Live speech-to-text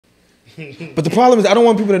But the problem is I don't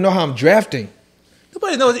want people to know how I'm drafting.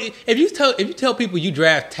 Nobody knows. If you tell people you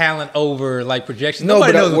draft talent over like projections, No,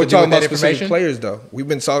 nobody but knows we're what to do talking with about that specific information. players though.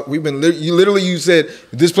 You said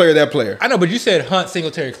this player, that player. I know, but you said Hunt,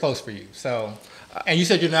 Singletary close for you. So, and you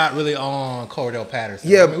said you're not really on Cordell Patterson.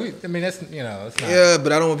 Yeah, I mean that's it's not. Yeah,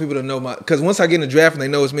 but I don't want people to know because once I get in the draft and they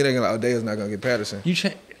know it's me, they're gonna like, oh, Dave's not gonna get Patterson.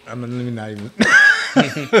 I mean, let me not even.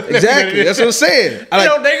 Exactly, that's what I'm saying.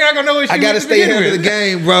 They're not gonna know what you. I gotta stay ahead of the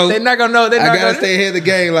game, bro. They're not gonna know. I gotta stay ahead of the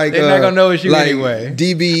game. Like they're not gonna know it's you like anyway.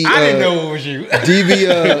 DB. I didn't know it was you.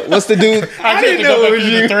 DB. What's the dude? I didn't know it was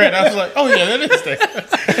you. Thread. I was like, oh yeah, that is that.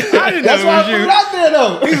 I didn't know it was you. That's why I put it out there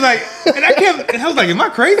though. He's like, and I was like, am I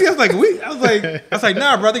crazy? I was like,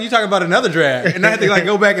 nah, brother, you talking about another draft? And I had to like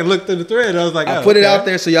go back and look through the thread. I was like, I put it out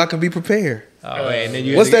there so y'all can be prepared. Oh, and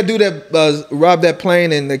then what's that dude that robbed that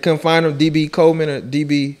plane and they couldn't find him? DB Coleman or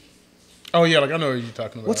DB? Oh yeah, like I know what you're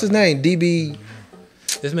talking about. What's his name? DB.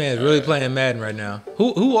 This man is really playing Madden right now.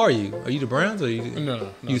 Who are you? Are you the Browns or you?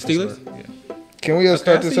 No. You Steelers? Yeah. Can we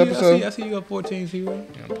start this episode? I see you up 14-0.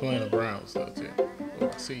 Yeah, I'm playing the Browns though too.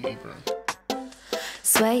 CE Browns.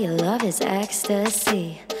 Swear your love is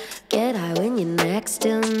ecstasy. Get high when you're next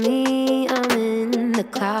to me. I'm in the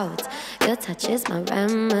clouds. Your touch is my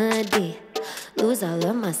remedy. Lose all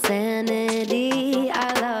of my sanity.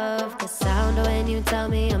 I love the sound when you tell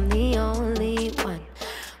me I'm the only one.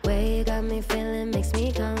 Way you got me feeling makes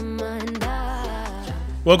me come undone.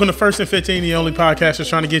 Welcome to First and 15, the only podcast that's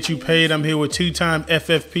trying to get you paid. I'm here with two-time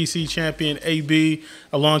FFPC champion AB.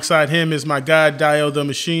 Alongside him is my guy, Dio the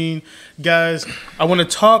Machine. Guys, I want to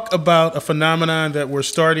talk about a phenomenon that we're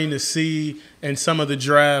starting to see in some of the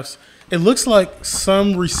drafts. It looks like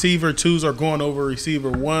some receiver twos are going over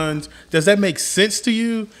receiver ones. Does that make sense to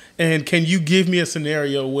you? And can you give me a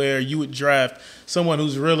scenario where you would draft someone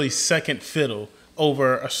who's really second fiddle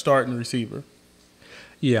over a starting receiver?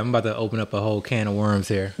 Yeah, I'm about to open up a whole can of worms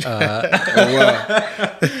here. Wow.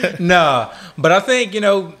 No, but I think,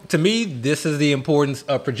 to me, this is the importance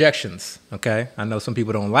of projections, okay? I know some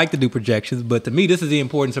people don't like to do projections, but to me, this is the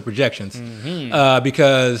importance of projections. Mm-hmm.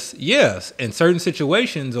 Because, yes, in certain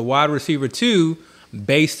situations, a wide receiver 2,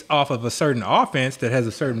 based off of a certain offense that has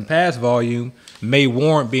a certain pass volume, may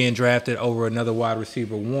warrant being drafted over another wide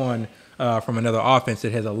receiver 1 from another offense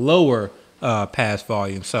that has a lower pass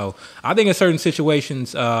volume. So I think in certain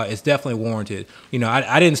situations, it's definitely warranted.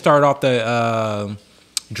 I didn't start off the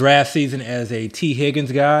draft season as a T.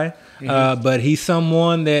 Higgins guy, but he's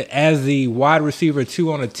someone that as the wide receiver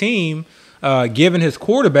 2 on a team, given his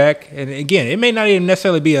quarterback, and again, it may not even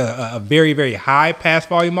necessarily be a very, very high pass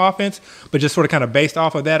volume offense, but just sort of kind of based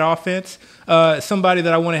off of that offense, somebody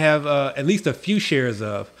that I want to have at least a few shares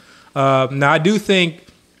of. Now, I do think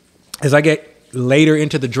as I get later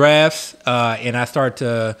into the drafts and I start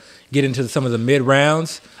to get into some of the mid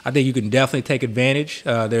rounds, I think you can definitely take advantage.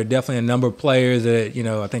 There are definitely a number of players that,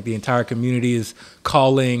 I think the entire community is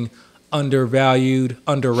calling undervalued,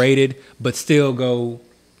 underrated, but still go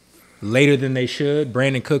later than they should.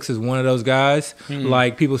 Brandon Cooks is one of those guys.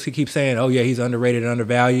 Like people keep saying, oh yeah, he's underrated and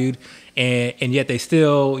undervalued. And yet they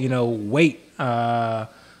still, wait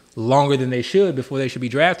longer than they should before they should be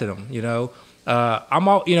drafted him. I'm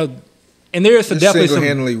all, and there is definitely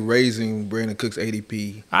single-handedly raising Brandon Cook's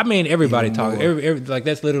ADP. I mean, everybody talking. Like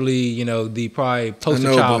that's literally, the probably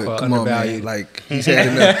poster child for undervalued. Man. Like he's had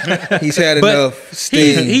enough. He's had enough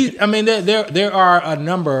steam. There are a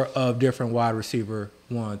number of different wide receiver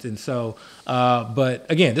ones, and so. But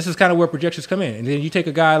again, this is kind of where projections come in, and then you take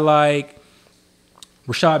a guy like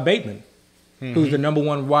Rashad Bateman, who's the number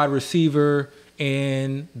 1 wide receiver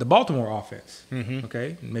in the Baltimore offense.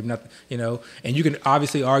 Okay, maybe not, and you can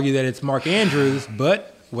obviously argue that it's Mark Andrews,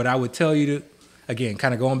 but what I would tell you to, again,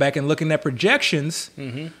 kind of going back and looking at projections,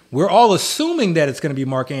 we're all assuming that it's going to be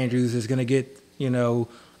Mark Andrews is going to get,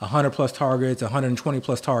 100 plus targets, 120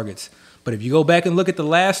 plus targets. But if you go back and look at the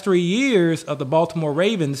last 3 years of the Baltimore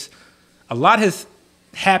Ravens, a lot has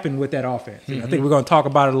happened with that offense. I think we're going to talk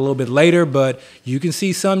about it a little bit later, but you can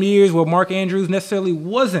see some years where Mark Andrews necessarily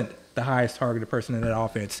wasn't the highest targeted person in that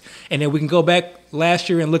offense. And then we can go back last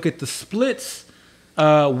year and look at the splits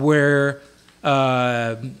where,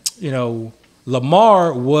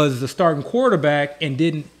 Lamar was the starting quarterback and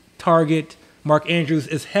didn't target Mark Andrews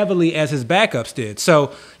as heavily as his backups did.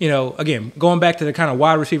 So, again, going back to the kind of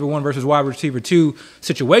wide receiver 1 versus wide receiver 2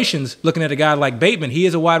 situations, looking at a guy like Bateman, he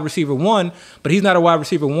is a wide receiver 1, but he's not a wide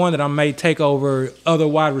receiver 1 that I may take over other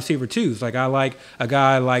wide receiver 2s. Like I like a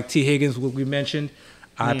guy like T. Higgins, what we mentioned.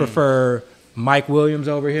 I prefer Mike Williams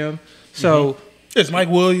over him. So is Mike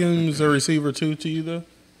Williams a receiver 2 to you though?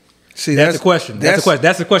 See, that's the question. That's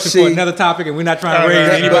the question for another topic, and we're not trying to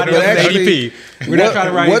raise anybody else's ADP. We're not trying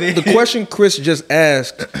to raise what the question Chris just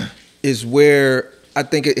asked is where I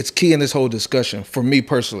think it's key in this whole discussion for me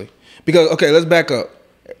personally. Because, okay, let's back up.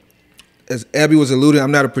 As Abby was alluding,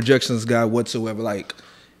 I'm not a projections guy whatsoever. Like,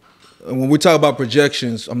 when we talk about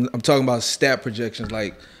projections, I'm talking about stat projections.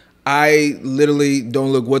 Like, I literally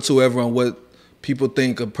don't look whatsoever on what people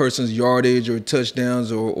think a person's yardage or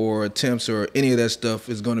touchdowns or attempts or any of that stuff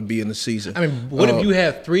is going to be in the season. I mean, what if you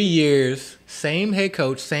have 3 years, same head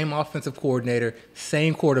coach, same offensive coordinator,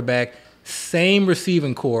 same quarterback, same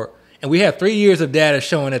receiving core, and we have 3 years of data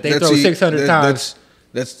showing that they throw 600 times?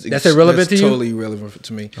 That's irrelevant to you? Totally irrelevant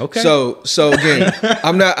to me. Okay. So again,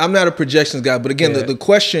 I'm not a projections guy, but again, the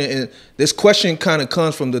question, and this question kind of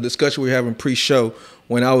comes from the discussion we were having pre-show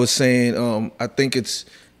when I was saying I think it's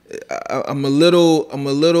I'm a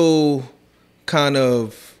little kind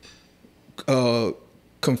of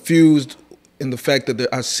confused in the fact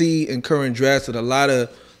that I see in current drafts that a lot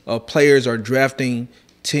of players are drafting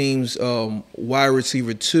teams wide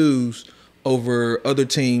receiver 2s over other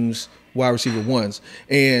teams wide receiver 1s.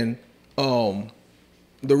 And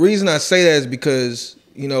the reason I say that is because,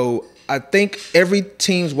 I think every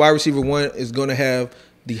team's wide receiver 1 is going to have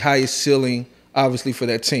the highest ceiling, obviously, for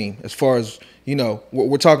that team. As far as,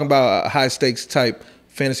 we're talking about a high stakes type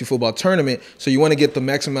fantasy football tournament. So you want to get the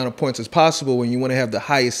maximum amount of points as possible when you want to have the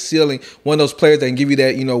highest ceiling, one of those players that can give you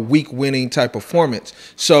that, week winning type performance.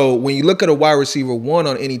 So when you look at a wide receiver 1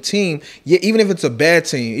 on any team, even if it's a bad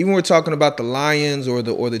team, even we're talking about the Lions or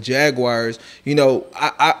the Jaguars,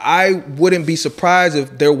 I wouldn't be surprised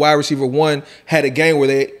if their wide receiver 1 had a game where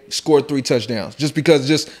they scored 3 touchdowns, just because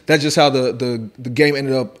that's just how the game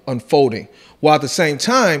ended up unfolding. While at the same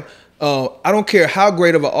time, I don't care how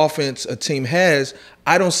great of an offense a team has,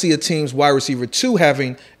 I don't see a team's wide receiver 2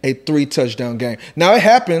 having a 3 touchdown game. Now, it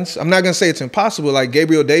happens. I'm not going to say it's impossible like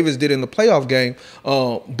Gabriel Davis did in the playoff game,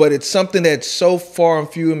 but it's something that's so far and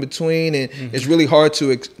few in between, and it's really hard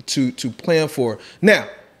to plan for. Now,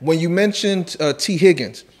 when you mentioned T.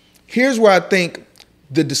 Higgins, here's where I think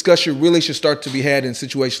the discussion really should start to be had in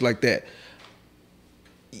situations like that.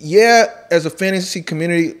 Yeah, as a fantasy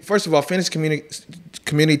community, first of all, fantasy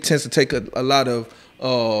community tends to take a lot of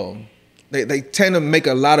they tend to make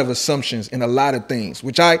a lot of assumptions in a lot of things,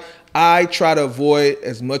 which I try to avoid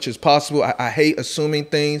as much as possible. I hate assuming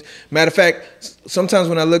things. Matter of fact, sometimes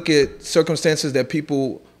when I look at circumstances that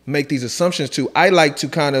people make these assumptions to, I like to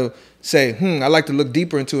kind of say, I like to look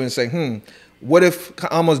deeper into it and say, what if,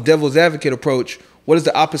 almost devil's advocate approach, what is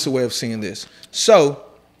the opposite way of seeing this? So,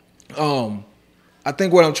 I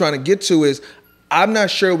think what I'm trying to get to is I'm not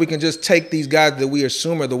sure we can just take these guys that we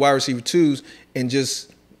assume are the wide receiver 2s and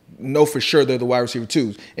just know for sure they're the wide receiver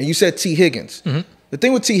 2s. And you said T. Higgins. The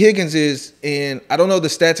thing with T. Higgins is, and I don't know the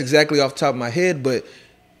stats exactly off the top of my head, but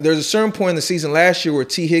there's a certain point in the season last year where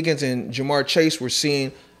T. Higgins and Jamar Chase were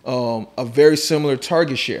seeing a very similar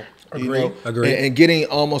target share. Agreed. And getting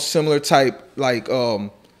almost similar type, I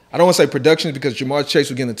don't want to say production because Jamar Chase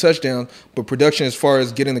was getting the touchdown, but production as far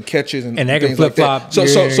as getting the catches and they can things flip like that.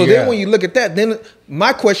 So then when you look at that, then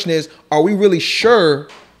my question is, are we really sure?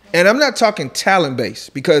 And I'm not talking talent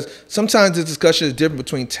based, because sometimes this discussion is different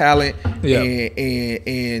between talent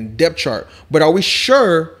and depth chart. But are we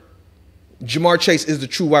sure Jamar Chase is the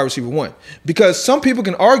true wide receiver 1? Because some people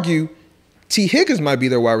can argue T. Higgins might be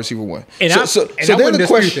their wide receiver 1. And I wouldn't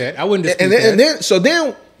dispute that. I wouldn't dispute that. So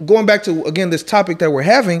then going back to, again, this topic that we're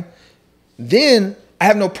having, then I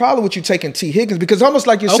have no problem with you taking T. Higgins, because it's almost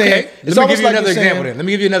like you're saying. Let me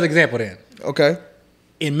give you another example then. Okay.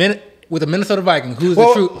 With the Minnesota Vikings, who's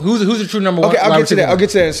the true number 1? Okay, I'll get to that. I'll get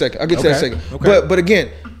to that in a second. Okay. But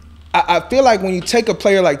again, I feel like when you take a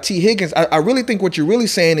player like T. Higgins, I really think what you're really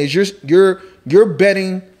saying is you're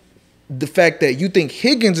betting the fact that you think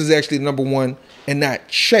Higgins is actually the number 1 and not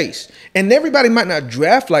Chase. And everybody might not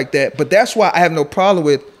draft like that, but that's why I have no problem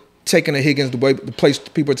with taking a Higgins the place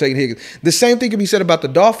people are taking Higgins. The same thing can be said about the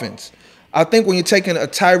Dolphins. I think when you're taking a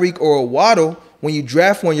Tyreek or a Waddle, when you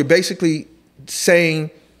draft one, you're basically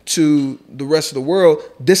saying to the rest of the world,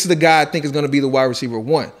 this is the guy I think is going to be the wide receiver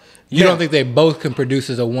 1. You don't think they both can produce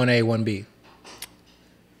as a 1A, 1B?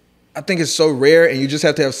 I think it's so rare, and you just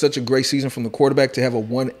have to have such a great season from the quarterback to have a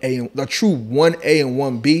true 1A and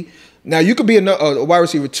 1B. Now, you could be a wide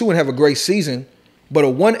receiver 2 and have a great season, but a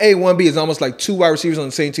 1A, 1B is almost like 2 wide receivers on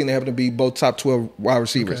the same team that happen to be both top 12 wide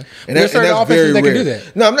receivers. Okay. And that's very rare. Can do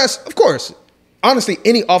that. No, I'm not. Of course, honestly,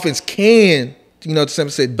 any offense can. To some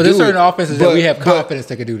extent, but there's certain offenses that we have confidence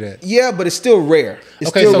they can do that. Yeah, but it's still rare. It's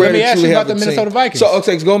okay, still so rare let me ask you about the Minnesota Vikings. So,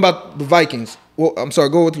 going about the Vikings. Well, I'm sorry.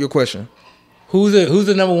 Go with your question. Who's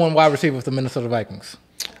the number 1 wide receiver for the Minnesota Vikings?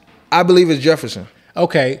 I believe it's Jefferson.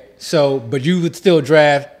 Okay, so but you would still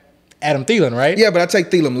draft Adam Thielen, right? Yeah, but I take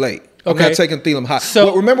Thielen late. I'm Okay. not taking Thielen high. So-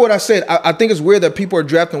 Well, remember what I said. I think it's weird that people are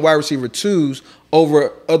drafting wide receiver 2s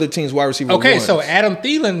over other teams' wide receiver 1s. Okay, so Adam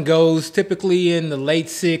Thielen goes typically in the late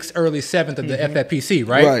 6th, early 7th of the FFPC,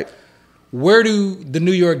 right? Right. Where do the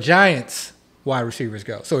New York Giants wide receivers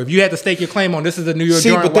go? So if you had to stake your claim on this is the New York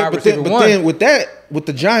Giants wide receiver but one. then with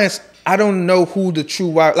the Giants, I don't know who the true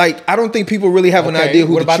wide. Like, I don't think people really have an Okay, idea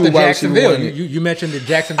who what the about true the wide receiver Jacksonville? one is. You mentioned the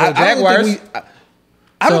Jacksonville I don't Jaguars. think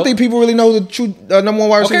I don't think people really know the true number one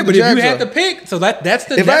wide receiver. Okay, but if you had to pick, so that's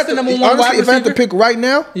the number one wide receiver. If I had to pick right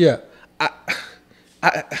now, Yeah.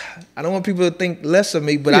 I don't want people to think less of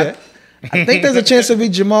me, but I think there's a chance to be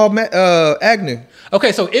Jamal Agnew.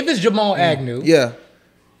 Okay, so if it's Jamal Agnew, Yeah.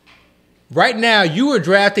 right now you are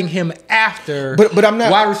drafting him after But I'm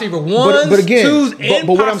not wide receiver ones, but again, 2s, and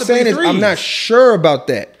but what I'm saying is 3s. I'm not sure about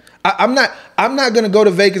that. I'm not gonna go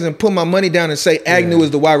to Vegas and put my money down and say Agnew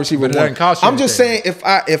is the wide receiver But it one. doesn't cost you I'm just saying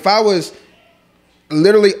anything. if I was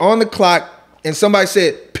literally on the clock and somebody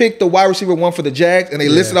said pick the wide receiver one for the Jags and they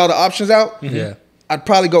listed all the options out, Yeah. I'd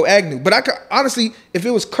probably go Agnew. But I could, honestly, if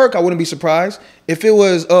it was Kirk, I wouldn't be surprised. If it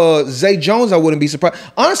was Zay Jones, I wouldn't be surprised.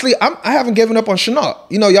 Honestly, I haven't given up on Shenault.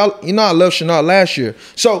 You know, I loved Shenault last year.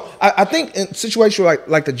 So I think in situations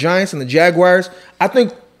like the Giants and the Jaguars, I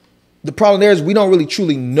think the problem there is we don't really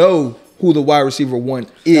truly know who the wide receiver one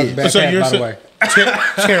is. Bad So pass, you're by the way.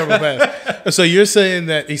 terrible pass. So you're saying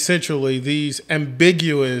that essentially these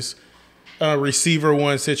ambiguous receiver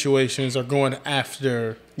one situations are going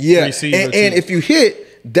after receiver and two. if you hit,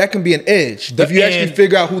 that can be an edge. If you actually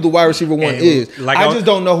figure out who the wide receiver one is. like I just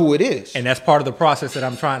don't know who it is. And that's part of the process that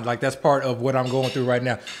I'm trying. Like that's part of what I'm going through right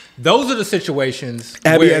now. Those are the situations.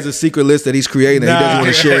 Abby where, has a secret list that he's creating. That he doesn't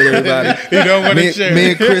want to share with everybody. You don't want to share. Me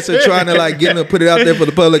and Chris are trying to like get him to put it out there for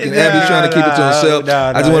the public, and Abby's trying to keep it to himself.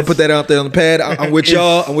 I just want to put that out there on the pad. I'm with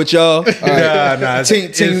y'all. I'm with y'all. All right.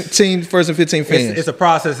 Team first and 15 fans. It's a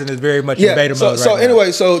process and it's very much in beta mode So right now.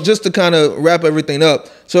 anyway, so just to kind of wrap everything up,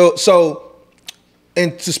 so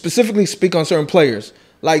and to specifically speak on certain players,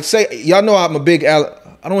 like say y'all know I'm a big I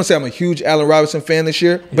don't want to say I'm a huge Allen Robinson fan this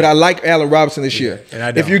year, but I like Allen Robinson this year. and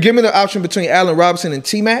I don't. If you're giving me the option between Allen Robinson and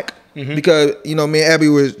T-Mac, because you know me and Abby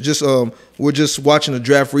were just watching the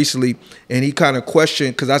draft recently, and he kind of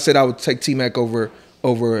questioned because I said I would take T-Mac over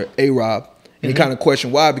A-Rob, and he kind of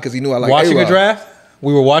questioned why because he knew I like watching A-Rob. a draft.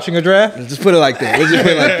 We were watching a draft. Let's just put it like that. Let's just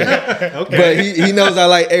put it like that. Okay. But he knows I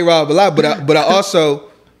like A-Rob a lot. But I also,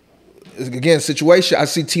 again, situation, I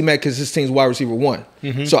see T-Mac as his team's wide receiver one.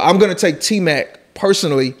 So I'm going to take T-Mac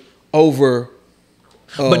personally over.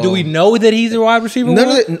 But do we know that he's a wide receiver? None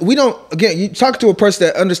of it. We don't. Again, you talk to a person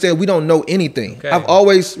that understands we don't know anything. Okay. I've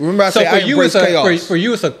always remember I So say I embrace chaos. for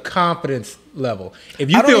you, it's a confidence level. If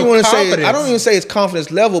you I don't feel even want to confident, say. I don't even say it's confidence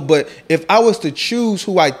level. But if I was to choose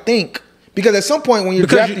who I think. Because at some point when you're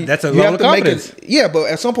Because drafting, that's a you level have of to make confidence. it. Yeah, but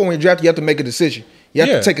at some point when you're drafting, you have to make a decision. You have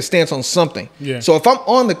Yeah. to take a stance on something. Yeah. So if I'm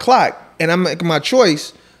on the clock and I'm making my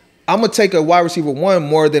choice, I'm gonna take a wide receiver one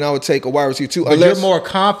more than I would take a wide receiver two. but you're more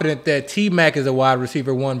confident that T-Mac is a wide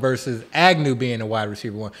receiver one versus Agnew being a wide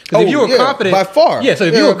receiver one. Because if you were confident, by far. yeah. So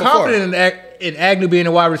if Yeah, you were by far. confident in Agnew being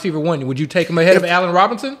a wide receiver one, would you take him ahead of Allen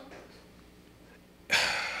Robinson?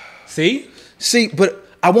 See, but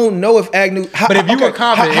I won't know if Agnew. But if you were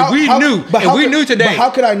confident, if we knew today, but how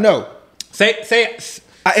could I know? I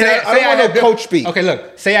don't want no coach speak. Okay,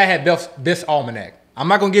 look. Say I had this almanac. I'm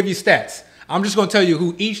not gonna give you stats. I'm just gonna tell you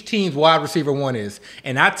who each team's wide receiver one is,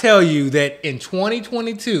 and I tell you that in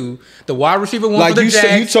 2022, the wide receiver one Like for the you Jags,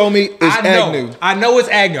 said, you told me it's Agnew. I know it's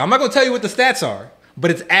Agnew. I'm not gonna tell you what the stats are,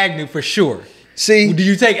 but it's Agnew for sure. See, Do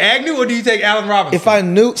you take Agnew or do you take Allen Robinson? if I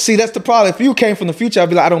knew, see, that's the problem. If you came from the future, I'd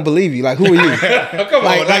be like, I don't believe you. Like, who are you? come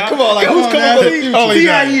on, come on, who's coming from the future? Only See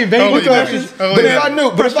that. how he evaded Only the that. questions? But if I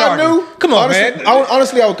knew, Come on, honestly, man.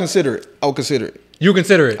 Honestly, I would consider it. I would consider it. You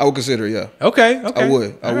consider it? I would consider it. Yeah. Okay. I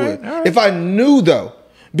would. I All would. right, all right. If I knew though,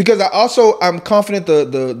 because I'm confident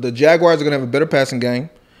the Jaguars are gonna have a better passing game,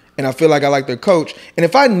 and I feel like I like their coach. And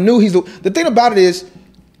if I knew the thing about it is,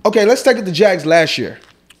 okay, let's take it to Jags last year.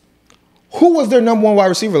 Who was their number one wide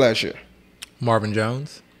receiver last year? Marvin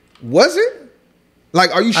Jones. Was it?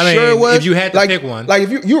 Like, are you I sure mean, it was? if you had to like, pick one. Like,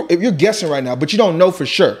 if you're guessing right now, but you don't know for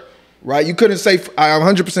sure, right? You couldn't say, I'm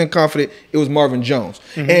 100% confident it was Marvin Jones.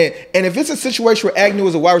 And if it's a situation where Agnew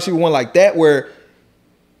was a wide receiver one like that, where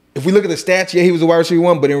if we look at the stats, yeah, he was a wide receiver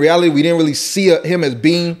one, but in reality, we didn't really see him as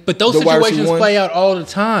being But those the wide receiver situations one. play out all the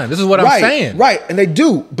time. This is what I'm saying. Right, and they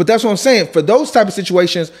do. But that's what I'm saying. For those type of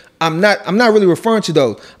situations, I'm not really referring to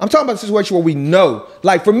those. I'm talking about the situation where we know.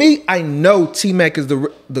 Like for me, I know T-Mac is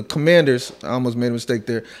the Commanders. I almost made a mistake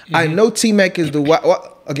there. I know T-Mac is the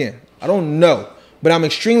Again, I don't know, but I'm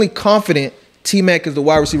extremely confident T-Mac is the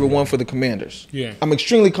wide receiver 1 for the Commanders. Yeah. I'm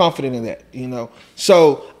extremely confident in that, you know.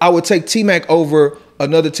 So I would take T-Mac over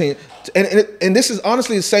another team. And this is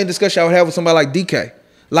honestly the same discussion I would have with somebody like DK.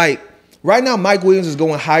 Like, right now, Mike Williams is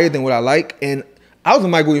going higher than what I like. And I was a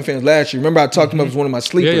Mike Williams fan last year. Remember, I talked him up as one of my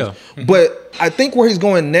sleepers. Yeah. But I think where he's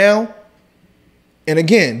going now, and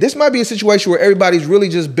again, this might be a situation where everybody's really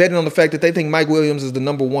just betting on the fact that they think Mike Williams is the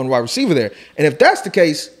number 1 wide receiver there. And if that's the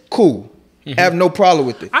case, cool. Have no problem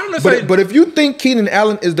with it. I don't know but if you think Keenan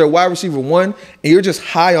Allen is their wide receiver 1 and you're just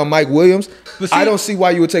high on Mike Williams, I don't see why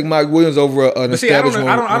you would take Mike Williams over an established one.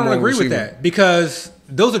 I don't agree with that because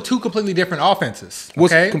those are two completely different offenses. Okay?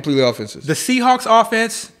 What's completely offenses? The Seahawks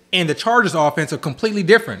offense and the Chargers offense are completely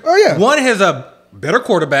different. Oh, yeah. One has a better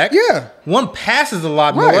quarterback. Yeah. One passes a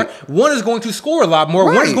lot Right. more. One is going to score a lot more.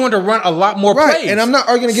 Right. One is going to run a lot more plays. And I'm not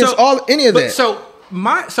arguing against any of that.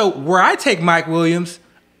 So where I take Mike Williams,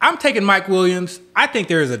 I'm taking Mike Williams. I think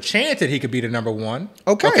there is a chance that he could be the number 1.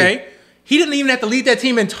 Okay. He didn't even have to lead that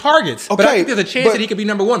team in targets. But I think there's a chance that he could be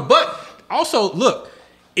number 1. But also, look,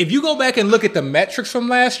 if you go back and look at the metrics from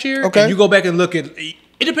last year, and you go back and look at it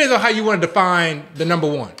depends on how you want to define the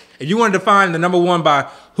number 1. If you want to define the number 1 by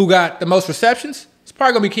who got the most receptions, it's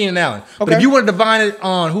probably going to be Keenan Allen. But if you want to define it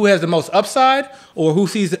on who has the most upside or who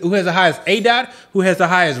has the highest ADOT, who has the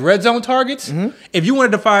highest red zone targets, if you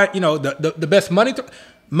want to define, the best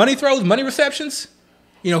money throws, money receptions,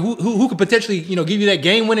 who could potentially, give you that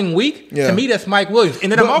game-winning week? Yeah. To me, that's Mike Williams.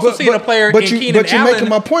 And then I'm also seeing a player in Keenan Allen. But you're making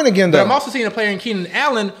my point again, though. But I'm also seeing a player in Keenan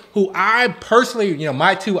Allen who I personally,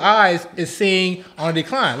 my 2 eyes is seeing on a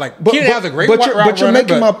decline. Like, Keenan Allen's a great route runner. But you're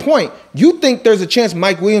making my point. You think there's a chance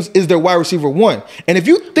Mike Williams is their wide receiver 1. And if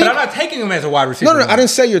you think... But I'm not taking him as a wide receiver. No, I didn't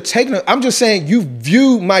say you're taking him. I'm just saying you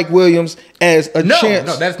view Mike Williams as a chance.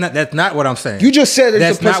 No, that's not what I'm saying. You just said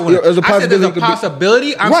there's a possibility. I said there's a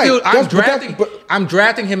possibility. I'm Right.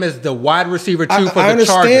 drafting him as the wide receiver 2 for the Chargers. I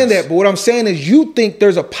understand that, but what I'm saying is you think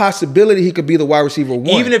there's a possibility he could be the wide receiver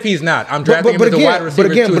 1. Even if he's not, I'm drafting him as the wide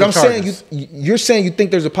receiver 2 but I'm saying you're saying you think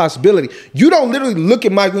there's a possibility. You don't literally look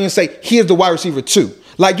at Mike Williams and say he is the wide receiver 2.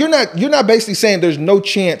 Like you're not basically saying there's no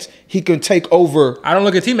chance he can take over. I don't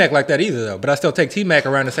look at T-Mac like that either, though. But I still take T-Mac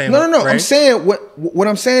around the same. No. Range. I'm saying what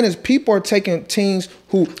I'm saying is people are taking teams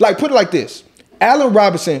who put it like this. Allen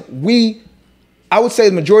Robinson, I would say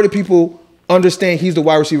the majority of people understand he's the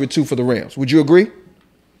wide receiver 2 for the Rams. Would you agree?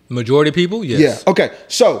 Majority of people, yes. Yeah. Okay.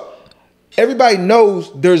 So everybody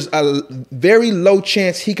knows there's a very low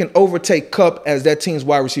chance he can overtake Kupp as that team's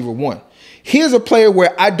wide receiver 1. Here's a player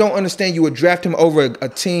where I don't understand you would draft him over a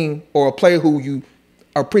team or a player who you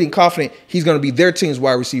are pretty confident he's going to be their team's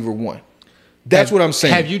wide receiver 1. That's what I'm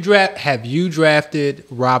saying. Have you drafted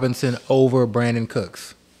Robinson over Brandon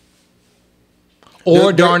Cooks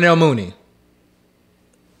or Darnell Mooney?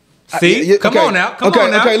 See, come on now.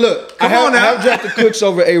 Okay, look, I have drafted Cooks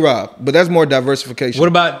over A-Rob, but that's more diversification. What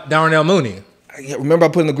about Darnell Mooney? Remember, I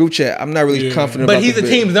put in the group chat. I'm not really confident. But he's a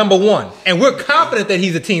team's number 1, and we're confident that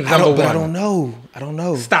he's a team's number 1. But I don't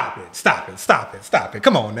know. Stop it.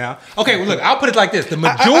 Come on now. Okay, well, look, I'll put it like this: the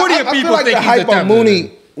majority of people think the hype on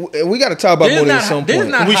Mooney. We got to talk about Mooney at some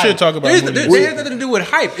point. We should talk about Mooney. There's nothing to do with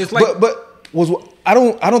hype. It's like, I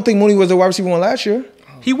don't think Mooney was a wide receiver 1 last year.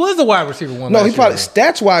 He was the wide receiver 1. No, he probably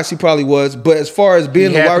stats wise he probably was, but as far as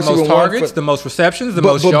being the wide receiver 1, the most targets, the most receptions, the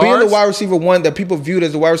most yards, but being the wide receiver 1 that people viewed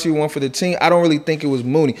as the wide receiver 1 for the team, I don't really think it was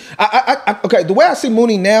Mooney. Okay, the way I see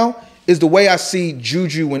Mooney now is the way I see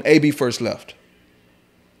Juju when AB first left.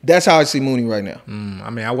 That's how I see Mooney right now. I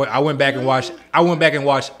mean, I went back and watched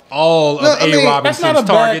all of A. Robinson's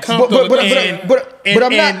targets. But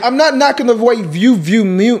I'm not knocking the way you view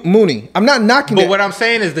Mooney. I'm not knocking that. But what I'm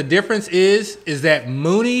saying is the difference is that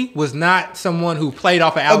Mooney was not someone who played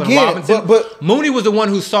off of Allen Robinson. But Mooney was the one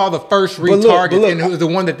who saw the first read targets and who was the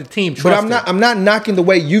one that the team trusted. But I'm not knocking the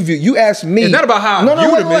way you view. You asked me. It's not about how I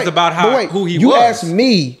viewed him. It's about who he was. You asked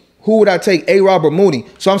me who would I take, A-Rob or Mooney.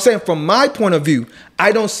 So I'm saying from my point of view,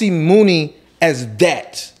 I don't see Mooney as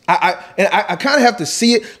that. I kind of have to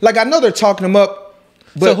see it. Like, I know they're talking him up.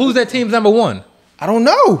 But so who's that team's number 1? I don't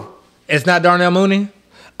know. It's not Darnell Mooney?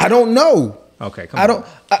 I don't know. Okay, come on.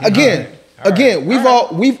 Again,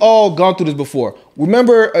 we've all gone through this before.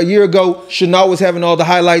 Remember a year ago, Chenault was having all the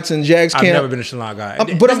highlights in Jags camp? I've never been a Chenault guy.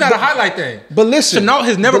 But it's not a highlight thing. But listen. Chenault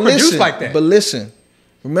has never produced like that. But listen.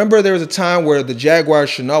 Remember there was a time where the Jaguars,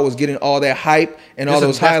 Chenault was getting all that hype and all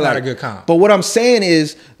those highlights. That's not a good comp. But what I'm saying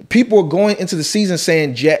is people were going into the season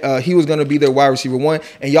saying he was going to be their wide receiver 1,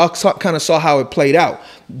 and y'all kind of saw how it played out.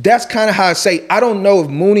 That's kind of how I say I don't know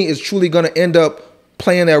if Mooney is truly going to end up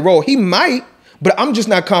playing that role. He might, But I'm just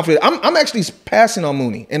not confident. I'm actually passing on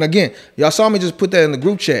Mooney. And again, y'all saw me just put that in the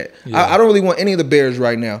group chat. Yeah. I don't really want any of the Bears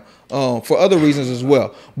right now for other reasons as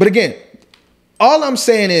well. But again, all I'm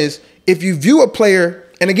saying is if you view a player,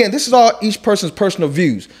 and again, this is all each person's personal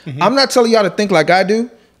views. I'm not telling y'all to think like I do.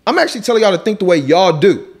 I'm actually telling y'all to think the way y'all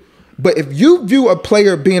do. But if you view a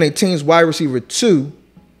player being a team's wide receiver 2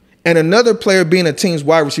 and another player being a team's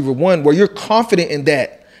wide receiver 1 where you're confident in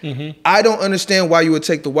that, I don't understand why you would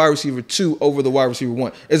take the wide receiver 2 over the wide receiver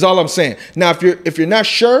 1. Is all I'm saying. Now, if you're not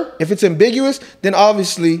sure, if it's ambiguous, then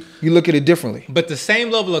obviously you look at it differently. But the same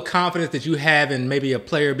level of confidence that you have in maybe a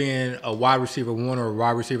player being a wide receiver 1 or a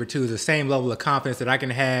wide receiver 2 is the same level of confidence that I can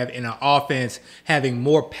have in an offense having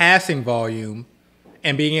more passing volume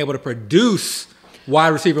and being able to produce wide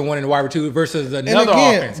receiver 1 and wide receiver 2 versus another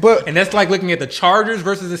offense. And that's like looking at the Chargers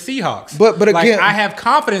versus the Seahawks. But again, like, I have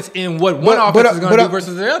confidence in what one offense is going to do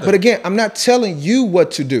versus the other. But again, I'm not telling you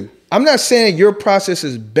what to do. I'm not saying your process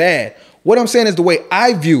is bad. What I'm saying is the way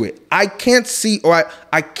I view it. I can't see, or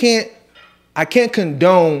I can't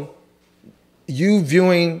condone you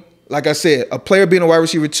viewing, like I said, a player being a wide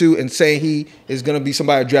receiver 2 and saying he is going to be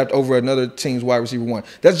somebody draft over another team's wide receiver 1.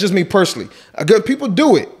 That's just me personally. Good people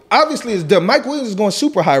do it. Obviously, it's dumb. Mike Williams is going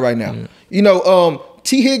super high right now. Yeah.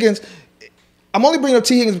 T. Higgins, I'm only bringing up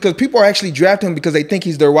T. Higgins because people are actually drafting him because they think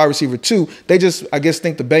he's their wide receiver 2. They just, I guess,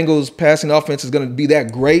 think the Bengals passing offense is going to be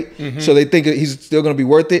that great. So they think he's still going to be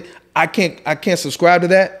worth it. I can't subscribe to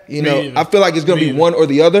that. I feel like it's going to be one or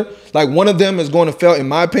the other. Like one of them is going to fail, in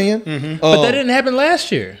my opinion. But that didn't happen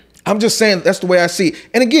last year. I'm just saying that's the way I see it.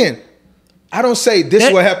 And again, I don't say this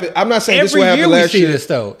is what happened. I'm not saying this is what happened last year. This,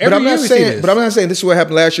 though. But I'm not saying this is what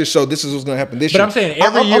happened last year, so this is what's going to happen this year. But I'm saying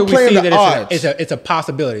every year we see that it's a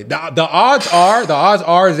possibility. The odds are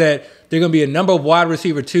that there are going to be a number of wide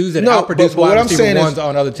receiver 2s that outproduce wide receiver 1s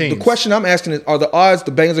on other teams. The question I'm asking is, are the odds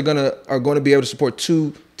the Bengals are going to be able to support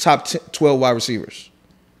 2 top 12 wide receivers?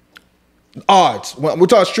 Odds. We're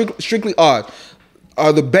talking strictly odds.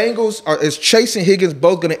 Are the Bengals, is Chase and Higgins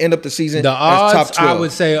both going to end up the season as top 12? I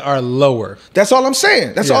would say are lower. That's all I'm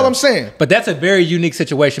saying. All I'm saying. But that's a very unique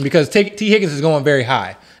situation because T. Higgins is going very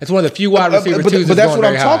high. It's one of the few wide receiver 2s but that's what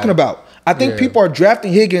I'm talking about. I think people are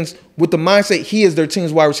drafting Higgins with the mindset he is their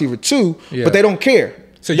team's wide receiver 2, but they don't care.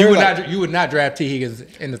 So you would not draft T. Higgins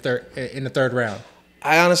in the third round?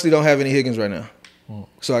 I honestly don't have any Higgins right now.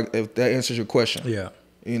 So if that answers your question.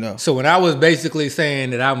 Yeah. So when I was basically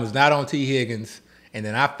saying that I was not on T. Higgins, and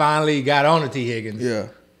then I finally got on to T. Higgins. Yeah.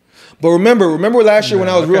 But remember last year when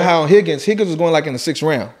I was real high on Higgins was going like in the 6th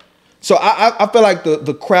round. So I feel like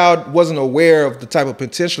the crowd wasn't aware of the type of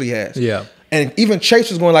potential he has. Yeah. And even Chase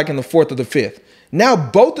was going like in the 4th or the 5th. Now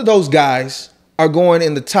both of those guys are going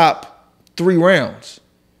in the top 3 rounds.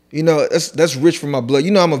 That's rich for my blood.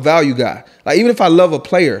 I'm a value guy. Like even if I love a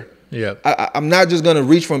player, I'm not just gonna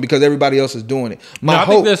reach for him because everybody else is doing it.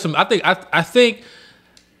 I think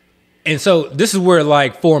and so this is where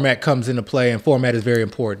like format comes into play, and format is very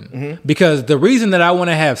important because the reason that I want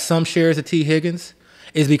to have some shares of T. Higgins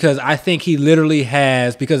is because I think he literally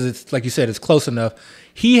has, because it's like you said, it's close enough.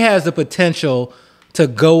 He has the potential to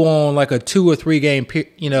go on like a 2 or 3 game,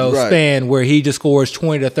 span where he just scores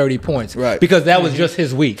 20 to 30 points, because that was just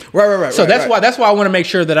his week. Right. So that's why I want to make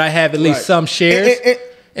sure that I have at least some shares.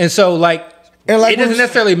 And so like it doesn't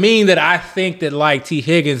necessarily mean that I think that like T.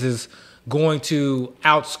 Higgins is going to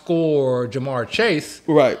outscore Jamar Chase.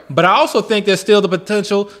 Right. But I also think there's still the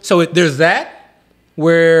potential. So there's that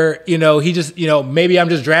where, he just, maybe I'm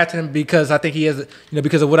just drafting him because I think he has,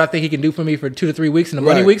 because of what I think he can do for me for 2 to 3 weeks in the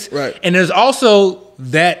money weeks. Right. And there's also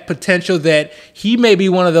that potential that he may be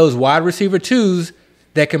one of those wide receiver 2s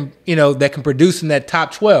that can, that can produce in that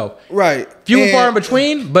top 12. Right. Few and far in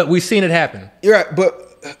between, but we've seen it happen. You're right.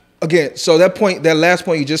 But again, so that last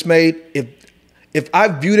point you just made, if I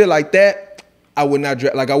viewed it like that, I would not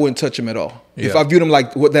I wouldn't touch him at all. Yeah. If I viewed him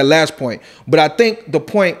like that last point. But I think the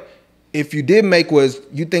point, if you did make, was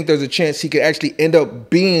you think there's a chance he could actually end up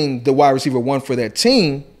being the wide receiver 1 for that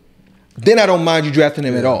team, then I don't mind you drafting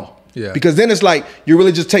him at all. Yeah. Because then it's like you're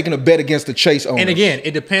really just taking a bet against the Chase owners. And again,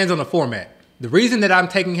 it depends on the format. The reason that I'm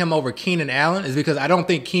taking him over Keenan Allen is because I don't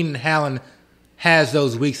think Keenan Allen has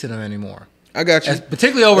those weeks in him anymore. I got you.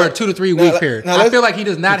 Particularly over a 2 to 3 week period. I feel like he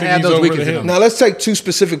does not have those weeks in him. Now let's take 2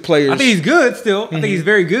 specific players. I think he's good still. I think he's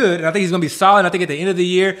very good. And I think he's going to be solid. I think at the end of the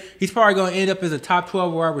year, he's probably going to end up as a top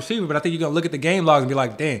 12 wide receiver. But I think you're going to look at the game logs and be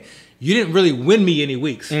like, dang, you didn't really win me any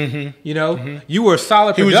weeks. You know, you were a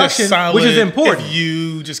solid He was just production, solid which is important. if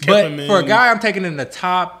you just kept him But in. for a guy I'm taking in the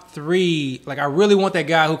top 3, like I really want that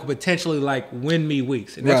guy who could potentially like win me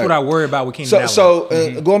weeks, and that's what I worry about with Keenan Allen.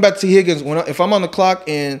 So going back to T. Higgins, if I'm on the clock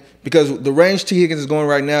and because the range T. Higgins is going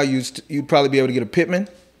right now, you'd probably be able to get a Pittman,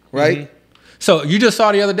 right? So you just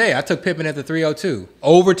saw the other day, I took Pittman at the 302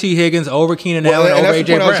 over T. Higgins, over Keenan Allen, and over that's AJ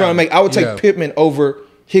the point Brown. I was trying to make. I would take Pittman over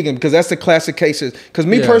Higgins because that's the classic cases. Because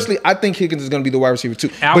me personally, I think Higgins is going to be the wide receiver too.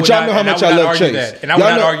 But y'all know how much I love Chase. And I would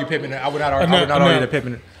not argue Pittman. I would not argue that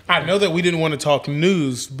Pittman. I know that we didn't want to talk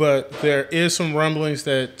news, but there is some rumblings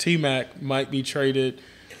that T-Mac might be traded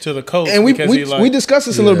to the Colts. And we discussed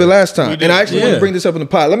this a little bit last time. And I actually want to bring this up in the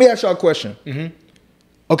pod. Let me ask y'all a question.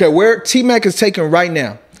 Okay, where T-Mac is taken right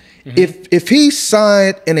now, if he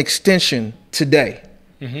signed an extension today,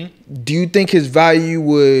 do you think his value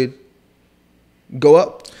would go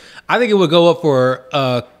up? I think it would go up for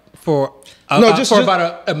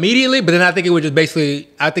about immediately, but then I think it would just basically,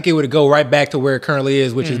 I think it would go right back to where it currently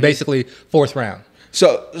is, which is basically 4th round.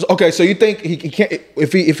 So okay, so you think he can't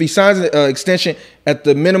if he signs an extension at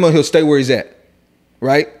the minimum, he'll stay where he's at,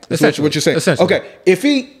 right? That's what you're saying. Okay, if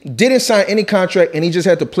he didn't sign any contract and he just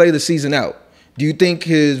had to play the season out, do you think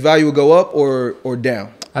his value would go up or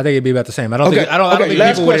down? I think it'd be about the same. I don't think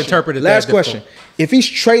people would interpret it. Last question: if he's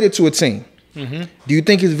traded to a team, do you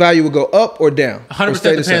think his value will go up or down?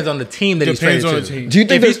 100% depends on the team that he's traded to. Do you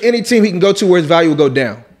think there's any team he can go to where his value will go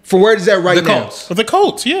down? From where is that right now? The Colts. For the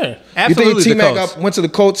Colts, yeah. Absolutely. You think T-Mac went to the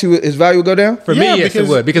Colts, his value would go down? For me, yes, it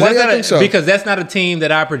would. Because that's not a team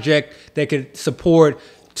that I project that could support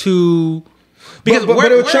two. But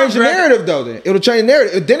it'll change the narrative, though. Then it'll change the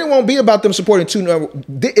narrative. Then it won't be about them supporting two.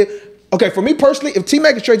 Okay, for me personally, if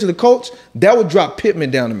T-Mac is traded to the Colts, that would drop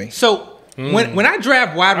Pittman down to me. So when I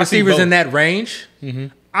draft wide receivers in that range,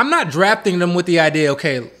 I'm not drafting them with the idea,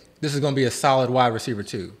 okay, this is going to be a solid wide receiver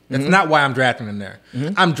too. That's not why I'm drafting them there.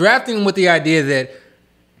 I'm drafting them with the idea that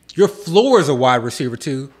your floor is a wide receiver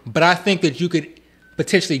too, but I think that you could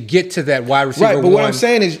potentially get to that wide receiver. Right, but what I'm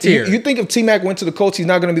saying is, tier. you think if T-Mac went to the Colts, he's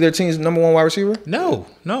not going to be their team's number 1 wide receiver? No.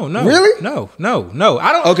 Really? No.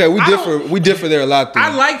 I don't. Okay, we differ there a lot. Then.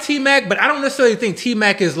 I like T-Mac, but I don't necessarily think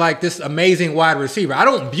T-Mac is like this amazing wide receiver. I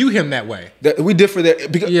don't view him that way. We differ there.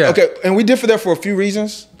 Okay, and we differ there for a few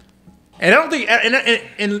reasons. And I don't think,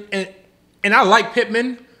 and I like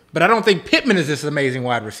Pittman, but I don't think Pittman is this amazing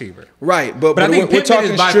wide receiver. Right, but I think we're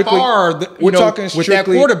talking is by strictly. Far we're talking with that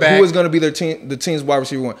strictly quarterback, who is going to be the team's wide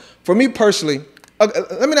receiver 1. For me personally, let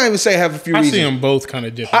me not even say I have a few reasons. I see them both kind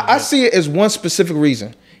of different. I see it as one specific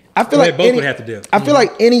reason. I feel like both would have to do. I feel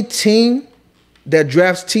like any team that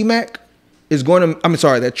drafts T-Mac is going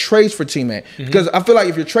to. that trades for T-Mac because I feel like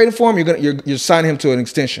if you're trading for him, you're signing him to an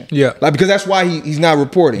extension. Yeah, like because that's why he's not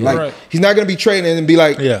reporting. Like he's not going to be trading and be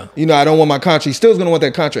like, I don't want my contract. He's still going to want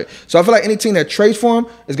that contract. So I feel like any team that trades for him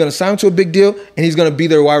is going to sign him to a big deal, and he's going to be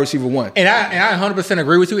their wide receiver 1. And I 100%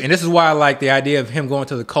 agree with you. And this is why I like the idea of him going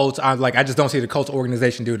to the Colts. I just don't see the Colts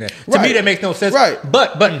organization doing that. To me, that makes no sense. Right.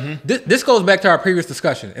 But this goes back to our previous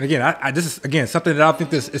discussion. And again, this is again something that I think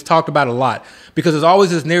this is talked about a lot because there's always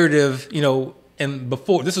this narrative, and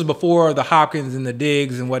this was before the Hopkins and the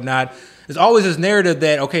Diggs and whatnot. There's always this narrative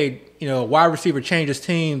that, okay, wide receiver changes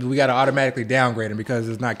teams, we got to automatically downgrade him because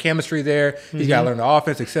there's not chemistry there. He's got to learn the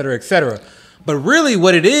offense, et cetera, et cetera. But really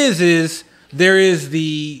what it is there is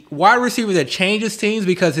the wide receiver that changes teams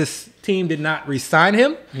because his team did not re-sign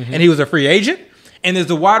him and he was a free agent. And there's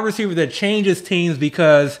the wide receiver that changes teams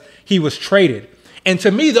because he was traded. And to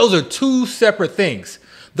me, those are two separate things.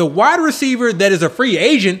 The wide receiver that is a free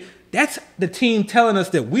agent, that's the team telling us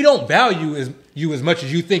that we don't value you as much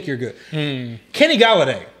as you think you're good. Kenny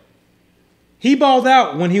Golladay, he balled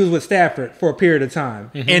out when he was with Stafford for a period of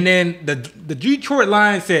time. And then the Detroit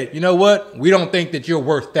Lions said, you know what? We don't think that you're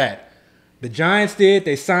worth that. The Giants did.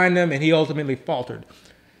 They signed him, and he ultimately faltered.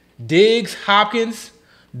 Diggs, Hopkins,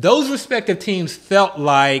 those respective teams felt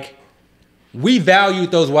like we valued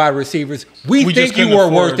those wide receivers. We think you were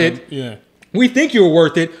worth it. Yeah. We think you were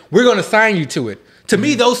worth it. We're going to sign you to it. To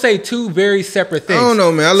me, those say two very separate things. I don't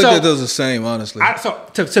know, man. I look at those the same, honestly.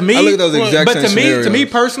 To me, I look at those exact same scenarios. To me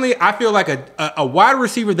personally, I feel like a wide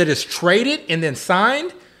receiver that is traded and then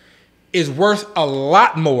signed is worth a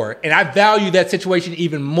lot more, and I value that situation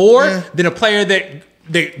even more than a player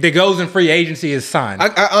that goes in free agency is signed.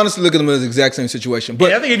 I honestly look at them as the exact same situation.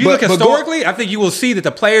 But I think if you look historically, I think you will see that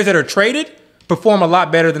the players that are traded perform a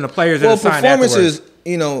lot better than the players that are signed afterwards. Performance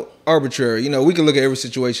is, arbitrary. We can look at every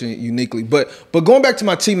situation uniquely. But going back to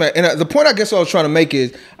my T-Mac, and the point I guess I was trying to make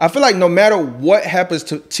is I feel like no matter what happens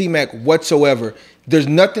to T-Mac whatsoever, there's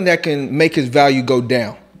nothing that can make his value go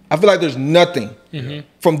down. I feel like there's nothing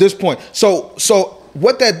from this point. So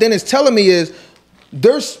what that then is telling me is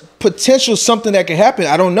there's potential something that can happen.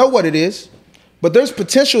 I don't know what it is, but there's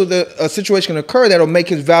potential that a situation can occur that'll make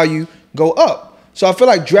his value go up. So I feel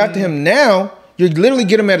like drafting him now, you're literally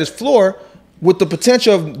getting him at his floor with the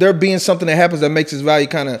potential of there being something that happens that makes his value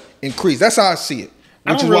kind of increase. That's how I see it,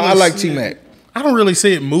 which is why I like T-Mac. I don't really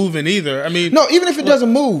see it moving either. I mean, no, even if it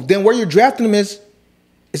doesn't move, then where you're drafting him is,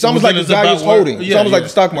 it's almost like his value is holding. It's almost like the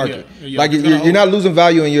stock market. Like you're not losing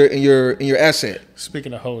value in your asset.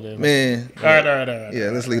 Speaking of holding, man. All right.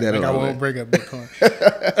 Yeah, let's leave that alone. I won't bring up Bitcoin.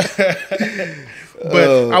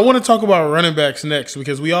 But I want to talk about running backs next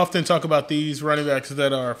because we often talk about these running backs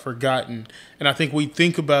that are forgotten, and I think we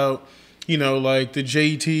think about, like the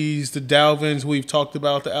JTs, the Dalvins. We've talked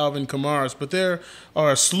about the Alvin Kamaras, but there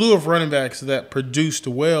are a slew of running backs that produced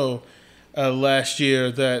well last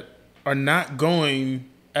year that are not going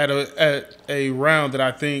at a round that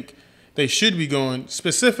I think they should be going.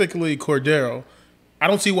 Specifically, Cordero. I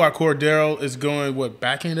don't see why Cordero is going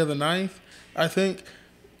back end of the ninth. I think,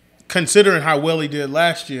 considering how well he did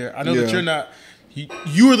last year. I know that you're not.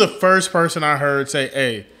 You were the first person I heard say,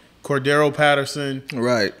 "Hey, Cordero Patterson."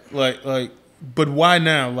 Right. Like, but why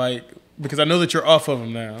now? Because I know that you're off of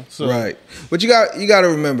him now. So. Right. But you got to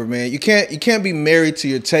remember, man. You can't be married to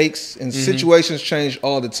your takes, and situations change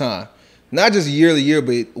all the time. Not just year to year,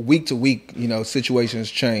 but week to week. Situations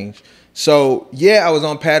change. So I was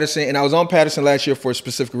on Patterson, and I was on Patterson last year for a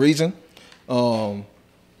specific reason. Tell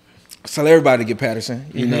everybody to get Patterson.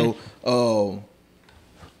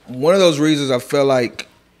 One of those reasons I felt like,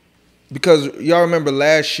 because y'all remember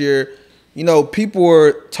last year, people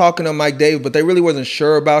were talking to Mike Davis, but they really wasn't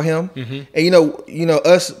sure about him. And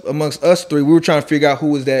us amongst us three, we were trying to figure out who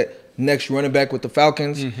was that next running back with the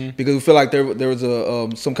Falcons because we feel like there was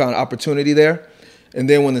some kind of opportunity there. And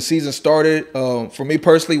then when the season started, for me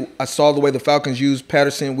personally, I saw the way the Falcons used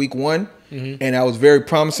Patterson week 1, and that was very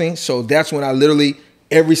promising. So that's when I literally,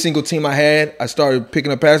 every single team I had, I started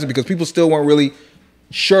picking up Patterson because people still weren't really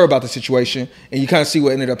sure about the situation, and you kind of see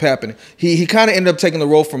what ended up happening. He kind of ended up taking the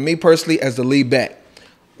role for me personally as the lead back.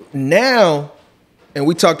 Now, and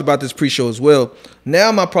we talked about this pre-show as well,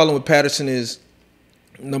 now my problem with Patterson is,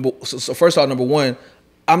 so first off, number one,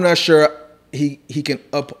 I'm not sure he can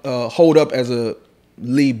hold up as a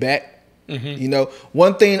lead back.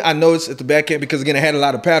 One thing I noticed at the back end, because again I had a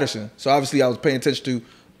lot of Patterson, so obviously I was paying attention to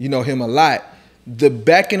him a lot. The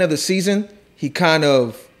back end of the season, he kind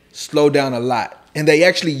of slowed down a lot, and they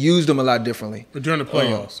actually used him a lot differently. But during the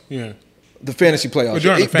playoffs, the fantasy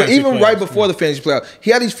playoffs. But even playoffs, right before the fantasy playoffs,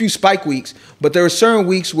 he had these few spike weeks, but there were certain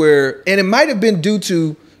weeks where, and it might have been due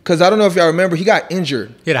to, because I don't know if y'all remember, he got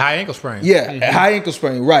injured. He had a high ankle sprain. Yeah, high ankle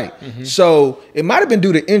sprain, right. So it might have been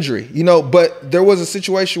due to injury, but there was a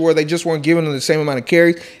situation where they just weren't giving him the same amount of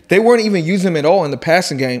carries. They weren't even using him at all in the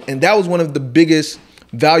passing game, and that was one of the biggest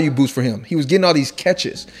value boosts for him. He was getting all these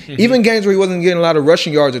catches. Even games where he wasn't getting a lot of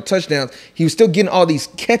rushing yards or touchdowns, he was still getting all these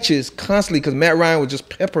catches constantly because Matt Ryan was just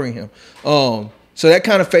peppering him. So that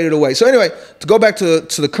kind of faded away. So anyway, to go back to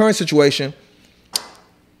the current situation,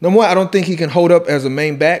 number one, I don't think he can hold up as a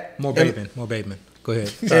main back. More Bateman. Go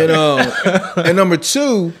ahead. And number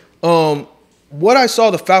two, what I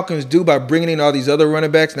saw the Falcons do by bringing in all these other running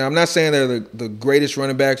backs. Now, I'm not saying they're the greatest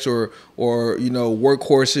running backs or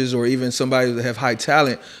workhorses or even somebody that have high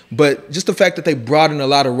talent, but just the fact that they brought in a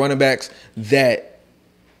lot of running backs that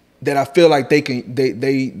I feel like they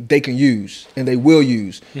can use and they will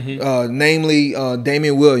use. Namely,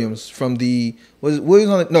 Damian Williams from the he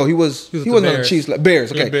wasn't on the Chiefs.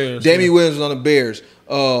 Bears. Okay, Bears, Damian Williams was on the Bears.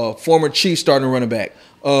 Former Chiefs starting running back.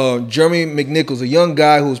 Jeremy McNichols, a young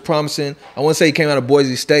guy who was promising. I want to say he came out of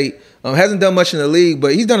Boise State. Hasn't done much in the league,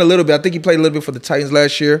 but he's done a little bit. I think he played a little bit for the Titans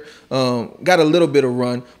last year. Got a little bit of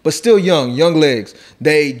run, but still young legs.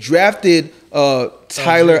 They drafted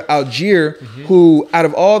Tyler Algier, who out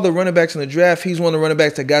of all the running backs in the draft, he's one of the running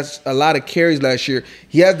backs that got a lot of carries last year.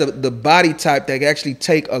 He has the body type that can actually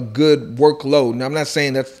take a good workload. Now, I'm not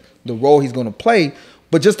saying that's the role he's going to play,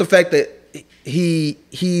 but just the fact that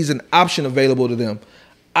he's an option available to them.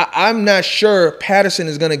 I'm not sure Patterson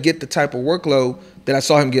is going to get the type of workload that I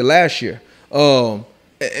saw him get last year.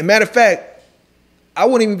 Matter of fact, I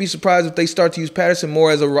wouldn't even be surprised if they start to use Patterson more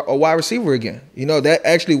as a wide receiver again. That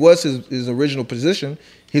actually was his original position.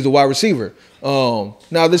 He's a wide receiver. Now,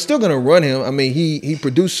 they're still going to run him. I mean, he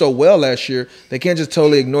produced so well last year. They can't just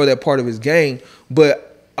totally ignore that part of his game.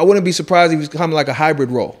 But I wouldn't be surprised if he's kind of like a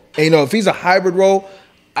hybrid role. And, if he's a hybrid role,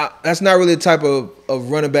 that's not really the type of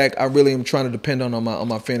running back I really am trying to depend on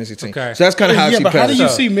my fantasy team. Okay. So that's kind of how I see but Patterson. how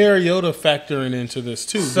do you see Mariota factoring into this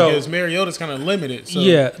too? Because Mariota's kind of limited. So.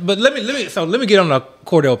 Yeah, but let me get on the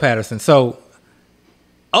Cordell Patterson. So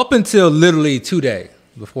up until literally today,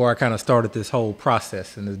 before I kind of started this whole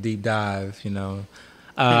process and this deep dive, this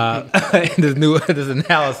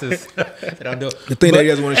analysis that I'm doing. The thing that he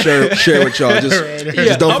doesn't want to share with y'all,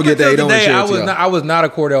 just don't forget that he don't want to share it with y'all. I was not a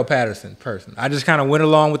Cordell Patterson person. I just kind of went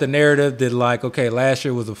along with the narrative that like, okay, last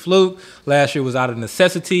year was a fluke. Last year was out of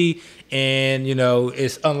necessity, and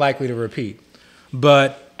it's unlikely to repeat.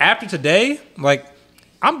 But after today, like,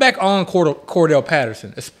 I'm back on Cordell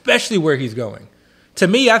Patterson, especially where he's going. To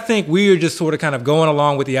me, I think we're just sort of kind of going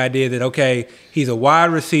along with the idea that, okay, he's a wide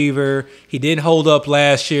receiver. He didn't hold up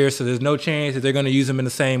last year, so there's no chance that they're going to use him in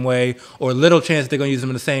the same way, or little chance that they're going to use him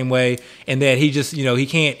in the same way, and that he just,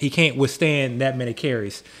 he can't withstand that many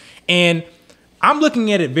carries. And I'm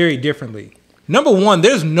looking at it very differently. Number one,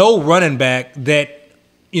 there's no running back that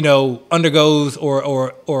undergoes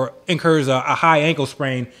or incurs a high ankle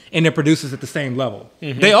sprain and then produces at the same level.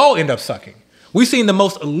 Mm-hmm. They all end up sucking. We've seen the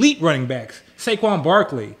most elite running backs, Saquon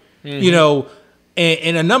Barkley,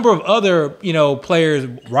 and a number of other, players,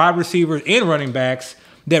 wide receivers and running backs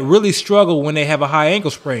that really struggle when they have a high ankle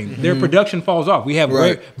sprain. Mm-hmm. Their production falls off. We have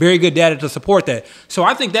very good data to support that. So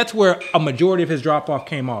I think that's where a majority of his drop-off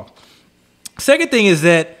came off. Second thing is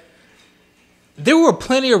that there were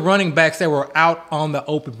plenty of running backs that were out on the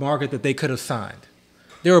open market that they could have signed.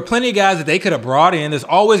 There were plenty of guys that they could have brought in. There's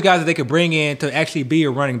always guys that they could bring in to actually be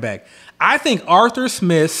a running back. I think Arthur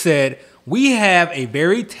Smith said, we have a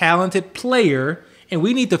very talented player, and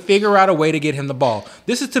we need to figure out a way to get him the ball.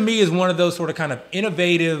 This is, to me, is one of those sort of kind of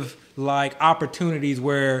innovative opportunities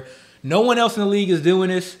where no one else in the league is doing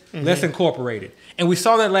this. Mm-hmm. Let's incorporate it. And we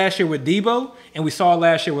saw that last year with Debo, and we saw it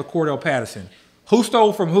last year with Cordell Patterson. Who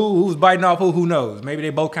stole from who? Who's biting off who? Who knows? Maybe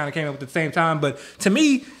they both kind of came up at the same time. But to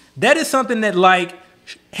me, that is something that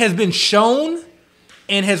has been shown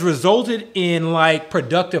and has resulted in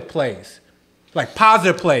productive plays,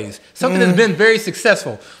 positive plays, something that's been very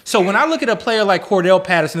successful. So when I look at a player like Cordell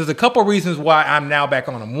Patterson, there's a couple reasons why I'm now back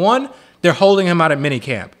on him. One, they're holding him out at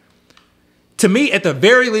minicamp. To me, at the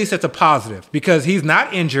very least, that's a positive because he's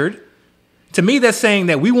not injured. To me, that's saying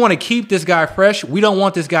that we want to keep this guy fresh. We don't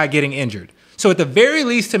want this guy getting injured. So at the very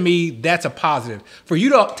least, to me, that's a positive. For you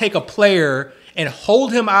to take a player and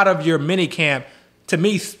hold him out of your minicamp, to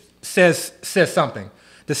me, says something.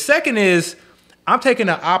 The second is I'm taking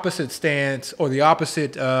the opposite stance or the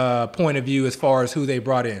opposite point of view as far as who they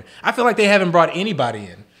brought in. I feel like they haven't brought anybody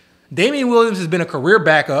in. Damian Williams has been a career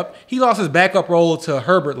backup. He lost his backup role to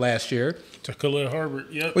Herbert last year. To Khalil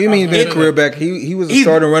Herbert, yep. What do you mean he's been a career back? He was a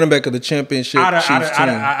starting running back of the championship Chiefs team.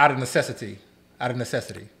 Out of necessity.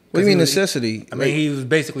 What do you mean necessity? I mean, he was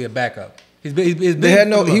basically a backup. He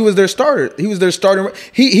was their starter. He was their starter.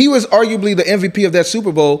 He was arguably the MVP of that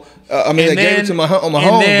Super Bowl. They gave it to Mahomes.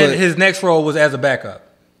 And then his next role was as a backup.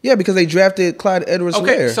 Yeah, because they drafted Clyde Edwards-Helaire.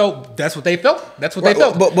 Okay, so that's what they felt.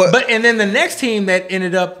 But then the next team that he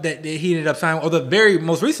ended up signing, or the very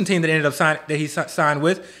most recent team that he signed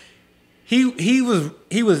with, he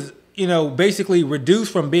was basically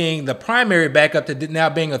reduced from being the primary backup to now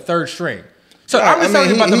being a third string. So I'm just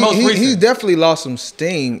talking about the most recent. He's definitely lost some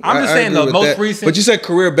steam. I'm just saying the most recent. But you said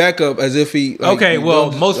career backup as if he.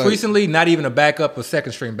 Most recently, not even a backup, a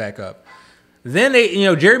second string backup. Then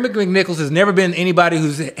Jerry McNichols has never been anybody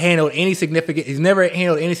who's handled any significant. He's never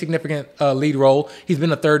handled any significant lead role. He's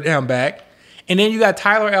been a third down back. And then you got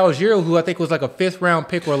Tyler Algier, who I think was like a 5th round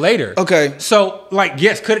pick or later. Okay. So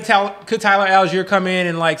yes, could Tyler Algier come in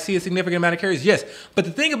and see a significant amount of carries? Yes. But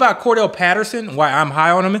the thing about Cordell Patterson, why I'm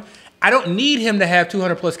high on him, I don't need him to have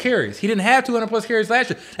 200 plus carries. He didn't have 200 plus carries last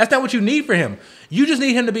year. That's not what you need for him. You just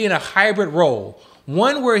need him to be in a hybrid role.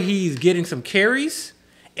 One where he's getting some carries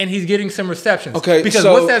and he's getting some receptions. Okay. Because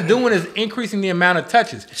what that's doing is increasing the amount of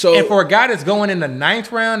touches. And for a guy that's going in the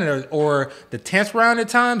 9th round or the 10th round at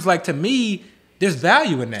times, to me, there's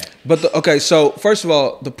value in that. But so first of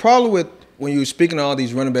all, the problem with when you're speaking to all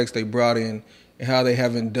these running backs they brought in and how they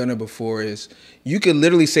haven't done it before is you could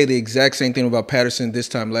literally say the exact same thing about Patterson this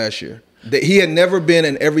time last year. That he had never been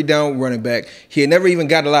an every down running back. He had never even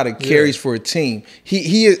got a lot of carries for a team.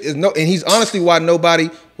 He is no, and he's honestly why nobody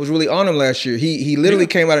was really on him last year. He literally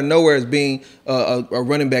came out of nowhere as being a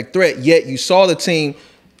running back threat. Yet you saw the team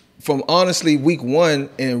from honestly week 1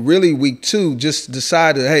 and really week 2 just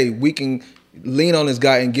decided, hey, we can lean on this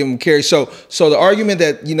guy and give him carries. So the argument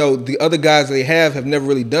that the other guys they have never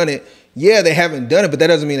really done it. Yeah, they haven't done it, but that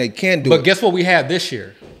doesn't mean they can do it. But guess what we have this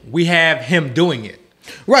year? We have him doing it.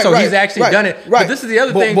 Right, so he's actually done it. Right. But this is the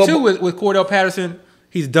other thing too with Cordell Patterson.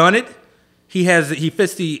 He's done it. He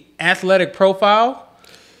fits the athletic profile.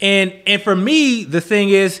 And for me, the thing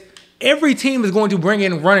is, every team is going to bring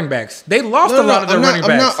in running backs. They lost a lot of their running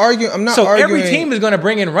backs. I'm not arguing. So every team is going to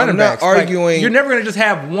bring in running backs. I'm not arguing. You're never going to just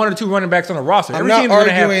have 1 or 2 running backs on a roster. I'm Every not team is going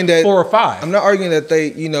to arguing have that 4 or 5. I'm not arguing that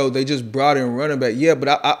they just brought in running back. Yeah,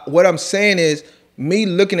 but what I'm saying is, me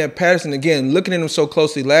looking at Patterson again, looking at him so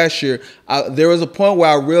closely last year, there was a point where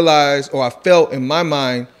I realized, or I felt in my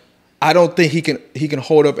mind, I don't think he can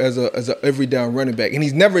hold up as a every down running back, and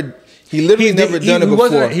he literally never done it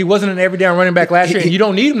before. He wasn't an every down running back last year, and you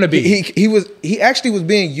don't need him to be. He actually was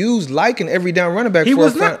being used like an every down running back. He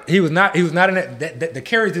was not in it. The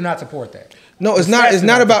carries do not support that. No, it's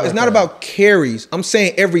not about carries. I'm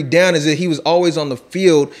saying every down is that he was always on the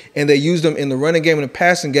field, and they used him in the running game and the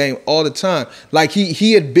passing game all the time. Like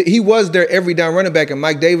he was their every down running back, and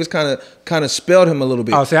Mike Davis kind of spelled him a little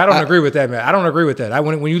bit. Oh, see, I don't agree with that, man. I don't agree with that.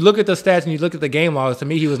 When you look at the stats and you look at the game logs, to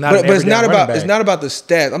me, he was not. But it's not about it's not about the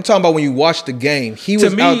stats. I'm talking about when you watch the game. He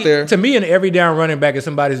was out there. To me, an every down running back is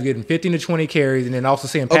somebody who's getting 15 to 20 carries and then also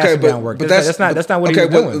seeing passing down work. That's not what he was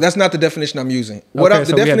doing. That's not the definition I'm using.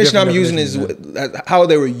 The definition I'm using is how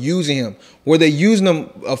they were using him. Were they using him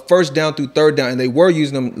a first down through third down, and they were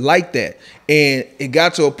using him like that. And it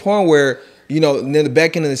got to a point where, near the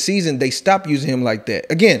back end of the season, they stopped using him like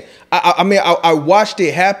that. Again, I watched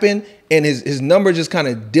it happen, and his number just kind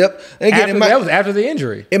of dipped. And again, that was after the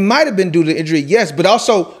injury. It might have been due to the injury, yes, but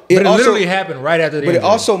also it literally happened right after the injury. But it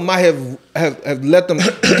also might have let them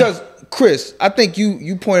because. Chris, I think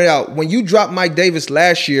you pointed out when you dropped Mike Davis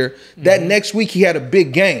last year, that next week he had a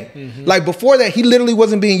big game. Like before that, he literally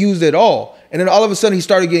wasn't being used at all. And then all of a sudden he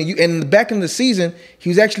started getting used. And in the back end of the season, he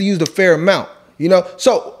was actually used a fair amount.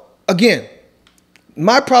 So again,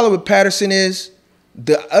 my problem with Patterson is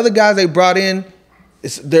the other guys they brought in,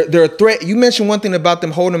 they're a threat. You mentioned one thing about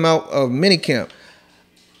them holding him out of minicamp.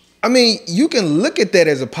 I mean, you can look at that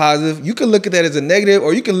as a positive. You can look at that as a negative,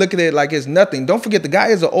 or you can look at it like it's nothing. Don't forget, the guy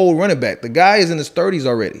is an old running back. The guy is in his 30s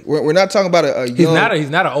already. We're not talking about a young...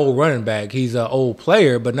 He's not an old running back. He's an old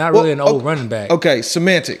player, but not really an old running back. Okay,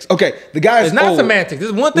 semantics. Okay, the guy is It's not old. Semantics.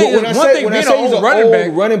 There's one thing. When I say he's an old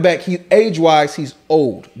running back, age-wise, he's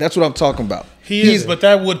old. That's what I'm talking about. He is, but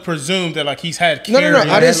that would presume that he's had carries.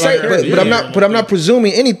 No. I didn't say, but I'm not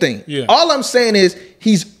presuming anything. Yeah. All I'm saying is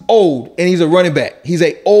he's old and he's a running back. He's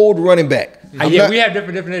an old running back. We have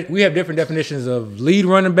different definitions of lead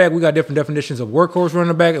running back. We got different definitions of workhorse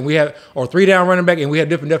running back, and or 3-down running back, and we have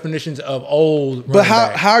different definitions of old. But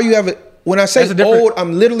how are you have it? When I say old,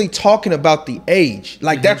 I'm literally talking about the age.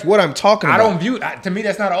 Like that's what I'm talking about. To me,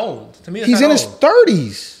 that's not old. To me, that's he's not in his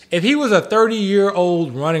 30s. If he was a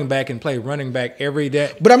 30-year-old running back and played running back every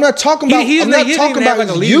day, but I'm not talking about. I'm not talking about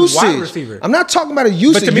his usage. I'm not talking about a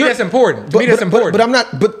usage. But to me, that's important. But I'm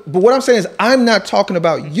not. But what I'm saying is, I'm not talking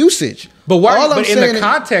about usage. But in the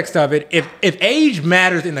context of it, if age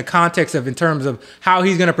matters in the context of in terms of how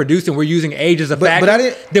he's going to produce, and we're using age as a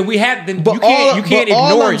factor, then you can't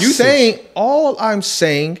ignore usage. All I'm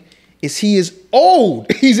saying is he is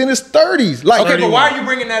old. He's in his 30s. Like, okay, but why are you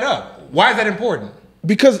bringing that up? Why is that important?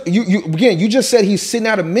 Because you just said he's sitting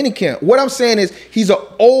out of minicamp. What I'm saying is he's an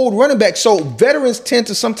old running back. So veterans tend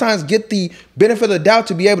to sometimes get the benefit of the doubt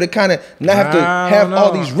to be able to kind of not have to have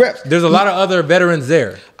all these reps. There's a lot of other veterans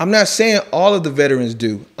there. I'm not saying all of the veterans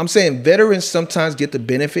do. I'm saying veterans sometimes get the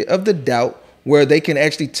benefit of the doubt where they can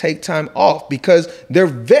actually take time off because they're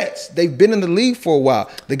vets. They've been in the league for a while.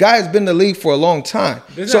 The guy has been in the league for a long time.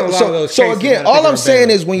 So again, all I'm saying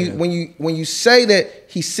is when you say that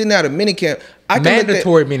he's sitting out of minicamp,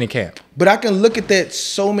 mandatory minicamp. But I can look at that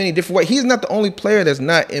so many different ways. He's not the only player that's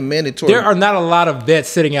not in mandatory. There are not a lot of vets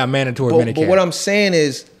sitting out mandatory minicamp. But what I'm saying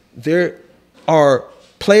is there are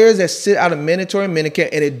players that sit out of mandatory minicamp,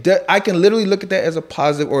 and I can literally look at that as a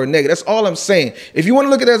positive or a negative. That's all I'm saying. If you want to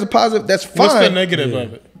look at it as a positive, that's fine. What's the negative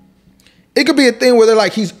of it? It could be a thing where they're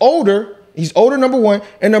like, he's older. He's older, number one.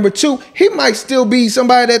 And number two, he might still be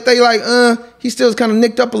somebody that they like, he still is kind of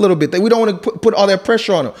nicked up a little bit. We don't want to put all that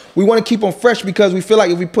pressure on him. We want to keep him fresh because we feel like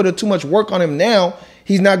if we put too much work on him now,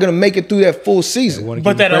 he's not going to make it through that full season.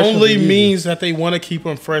 But that only means that they want to keep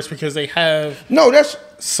him fresh because they have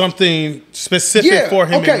something specific for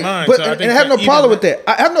him in mind. But, and I have no problem with that.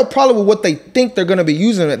 I have no problem with what they think they're going to be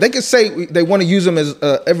using him. They can say they want to use him as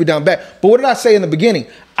every down back. But what did I say in the beginning?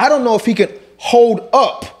 I don't know if he can hold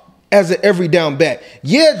up as an every down back.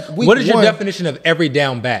 What is your definition of every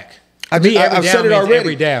down back? I've said it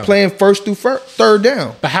already. Playing first through third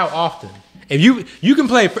down. But how often? If you can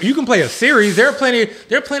play a series. There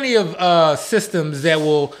are plenty of systems that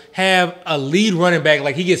will have a lead running back,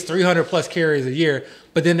 like he gets 300 plus carries a year,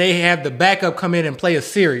 but then they have the backup come in and play a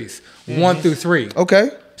series 1 through 3.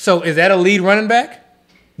 Okay. So is that a lead running back?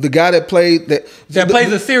 The guy that played plays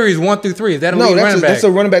the series 1 through 3. Is that a lead running back? That's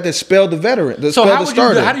a running back that spelled the veteran. So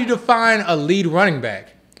how do you define a lead running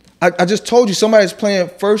back? I just told you somebody's playing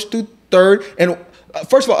first through third. And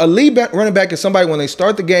first of all, a lead running back is somebody when they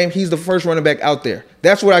start the game, he's the first running back out there.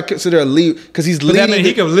 That's what I consider a lead because he's leading. That means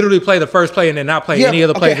he could literally play the first play and then not play any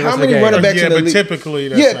other play. How many running backs in the league? Typically,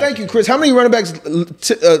 thank you, Chris. How many running backs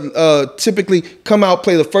typically come out,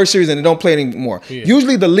 play the first series, and they don't play anymore? Yeah.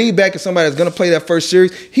 Usually, the lead back is somebody that's going to play that first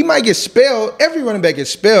series. He might get spelled. Every running back gets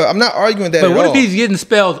spelled. I'm not arguing that. But what if he's getting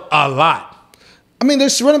spelled a lot? I mean,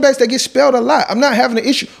 there's running backs that get spelled a lot. I'm not having an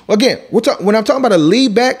issue. Again, when I'm talking about a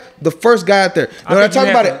lead back, the first guy out there. When I talk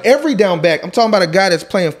about an every down back, I'm talking about a guy that's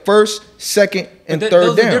playing first, second, and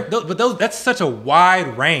third down. That's such a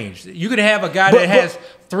wide range. You could have a guy that has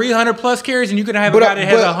 300 plus carries, and you could have a guy that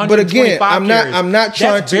has 125 carries. I'm not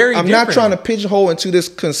trying to pigeonhole into this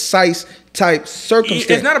concise type circumstance.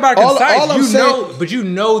 It's not about concise. But you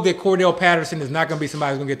know that Cordell Patterson is not going to be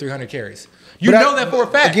somebody who's going to get 300 carries. You know that for a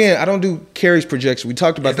fact. Again, I don't do carries projection. We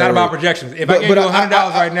talked about that. It's not about projections. If I gave you $100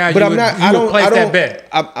 right now, you would place that bet.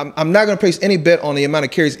 I'm not going to place any bet on the amount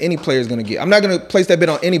of carries any player is going to get. I'm not going to place that bet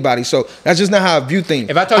on anybody. So that's just not how I view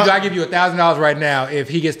things. If I told you I give you $1,000 right now, if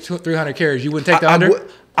he gets 300 carries, you wouldn't take the under?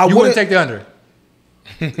 You wouldn't take the under.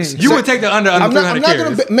 You would take the under 300 carries. I'm not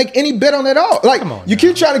going to make any bet on that at all. Like, you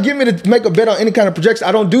keep trying to get me to make a bet on any kind of projection.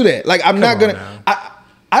 I don't do that. Like, I'm not going to.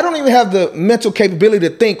 I don't even have the mental capability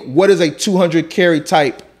to think what is a 200 carry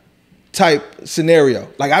type scenario.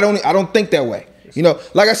 Like I don't think that way. You know,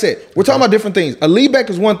 like I said, we're talking about different things. A lead back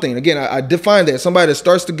is one thing. Again, I define that somebody that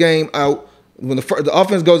starts the game out when the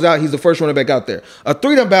offense goes out, he's the first running back out there. A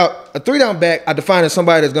three down back, I define as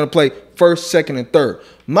somebody that's going to play first, second, and third.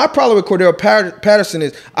 My problem with Cordell Patterson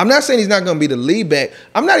is I'm not saying he's not going to be the lead back.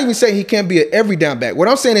 I'm not even saying he can't be an every down back. What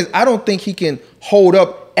I'm saying is I don't think he can hold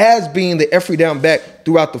up as being the every down back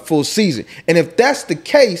throughout the full season. And if that's the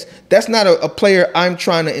case, that's not a player I'm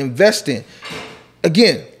trying to invest in.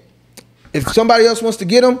 Again, if somebody else wants to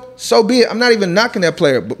get him, so be it. I'm not even knocking that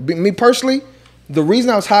player. But me personally, the reason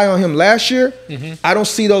I was high on him last year, I don't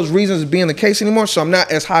see those reasons being the case anymore. So I'm not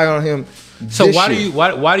as high on him. So why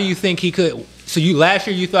do you think he could? So last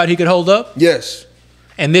year you thought he could hold up? Yes.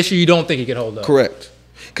 And this year you don't think he could hold up? Correct.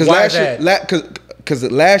 Because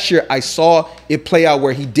last year I saw it play out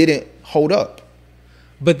where he didn't hold up.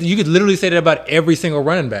 But you could literally say that about every single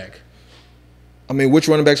running back. I mean, which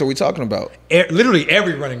running backs are we talking about? Literally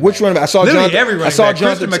every running back. Which running back? I saw literally every running back.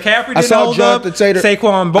 Christian McCaffrey didn't hold up.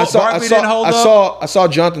 Saquon Barkley didn't hold up. I saw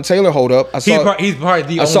Jonathan Taylor hold up. He's probably the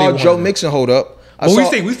only one. I saw Joe Mixon hold up.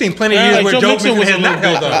 We've seen plenty of years where Joe Mixon has not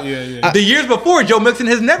held up. The years before, Joe Mixon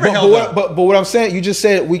has never held up. But what I'm saying, you just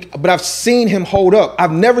said but I've seen him hold up.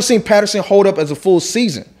 I've never seen Patterson hold up as a full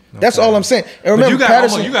season. That's all I'm saying. And remember,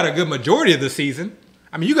 Patterson, you got a good majority of the season.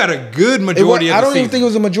 I mean, you got a good majority of the season. I don't even think it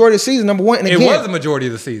was a majority of the season, number one. And again, it was a majority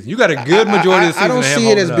of the season. You got a good majority of the season. I don't see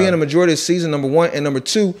it as being a majority of the season, number one. And number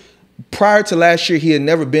two, prior to last year, he had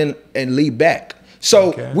never been in lead back.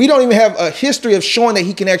 So we don't even have a history of showing that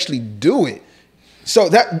he can actually do it. So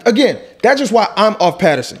that's just why I'm off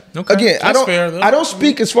Patterson. Okay. Again, I don't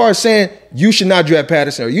speak as far as saying you should not draft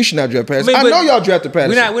Patterson or you should not draft Patterson. I know y'all drafted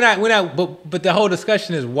Patterson. We're not. But the whole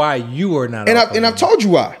discussion is why you are not. And I've told you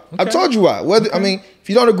why. Okay. I've told you why. I mean, if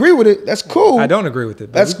you don't agree with it, that's cool. I don't agree with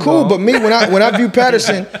it. That's cool. But me, when I view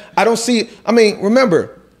Patterson, I don't see. I mean,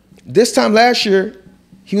 remember, this time last year,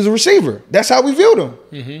 he was a receiver. That's how we viewed him.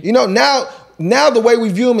 You know, now the way we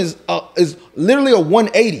view him is literally a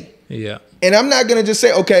 180. Yeah. And I'm not going to just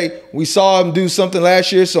say, okay, we saw him do something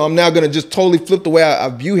last year, so I'm now going to just totally flip the way I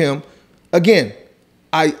view him. Again,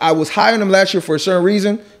 I was high on him last year for a certain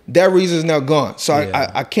reason. That reason is now gone. So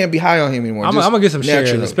I can't be high on him anymore. I'm going to get some shares,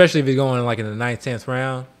 especially if he's going like in the 9th, 10th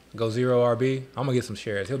round, go 0 RB. I'm going to get some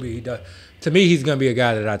shares. To me, he's going to be a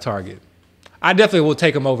guy that I target. I definitely will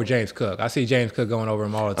take him over James Cook. I see James Cook going over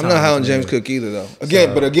him all the time. I'm not high on James Cook either, though.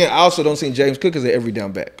 But I also don't see James Cook as an every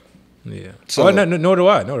down back. Yeah. So nor do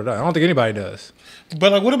I. I don't think anybody does.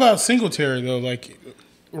 But like, what about Singletary though? Like,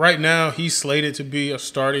 right now he's slated to be a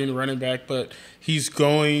starting running back, but he's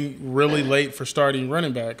going really late for starting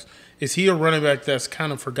running backs. Is he a running back that's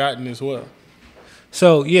kind of forgotten as well?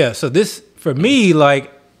 So this for me,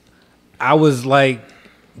 like, I was like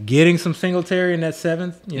getting some Singletary in that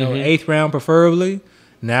 7th, 8th round preferably.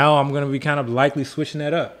 Now I'm going to be kind of likely switching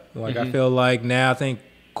that up. Like I feel like now I think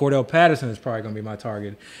Cordell Patterson is probably going to be my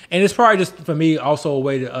target. And it's probably just, for me, also a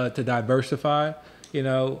way to diversify,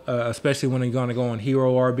 especially when you're going to go on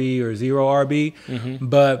hero RB or 0 RB.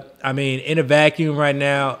 But, I mean, in a vacuum right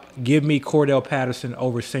now, give me Cordell Patterson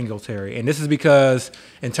over Singletary. And this is because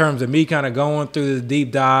in terms of me kind of going through the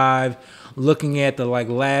deep dive, looking at the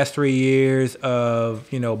last 3 years of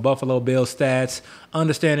Buffalo Bills stats,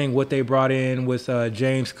 understanding what they brought in with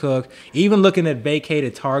James Cook, even looking at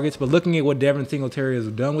vacated targets, but looking at what Devin Singletary has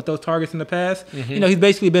done with those targets in the past. He's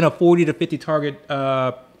basically been a 40 to 50 target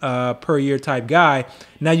per year type guy.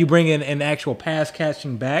 Now you bring in an actual pass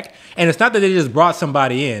catching back, and it's not that they just brought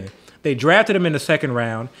somebody in. They drafted him in the second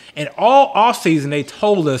round, and all offseason they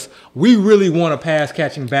told us we really want a pass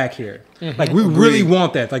catching back here. We really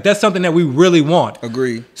want that. That's something that we really want.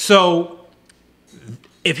 Agreed. So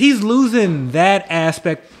if he's losing that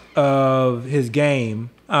aspect of his game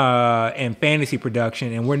and fantasy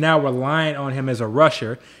production, and we're now relying on him as a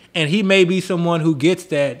rusher, and he may be someone who gets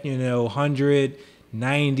that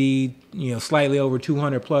 190, slightly over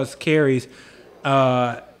 200 plus carries.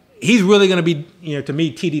 He's really going to be, to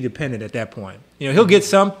me, TD dependent at that point. He'll get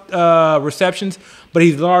some receptions, but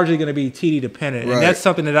he's largely going to be TD dependent, and that's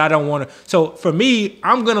something that I don't want to. So for me,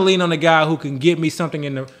 I'm going to lean on the guy who can get me something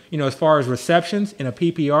in the, as far as receptions in a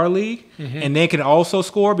PPR league, and they can also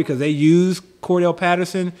score because they use Cordell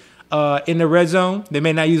Patterson in the red zone. They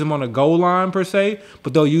may not use him on the goal line per se,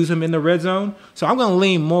 but they'll use him in the red zone. So I'm going to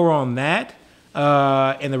lean more on that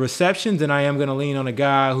in the receptions than I am going to lean on a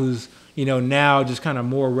guy who's now just kind of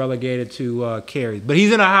more relegated to carries. But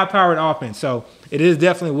he's in a high-powered offense, so it is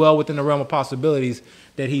definitely well within the realm of possibilities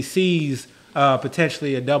that he sees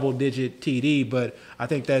potentially a double-digit TD. But I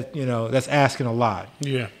think that that's asking a lot.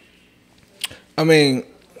 Yeah. I mean,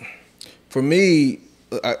 for me,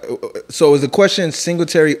 so is the question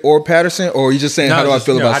Singletary or Patterson, or are you just saying how do I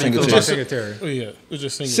feel about Singletary? Oh yeah, it's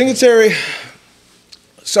just Singletary.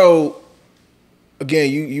 So.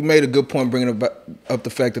 Again, you made a good point bringing up the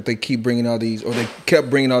fact that they keep bringing all these, or they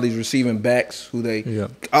kept bringing all these receiving backs who they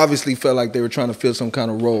obviously felt like they were trying to fill some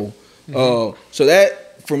kind of role. So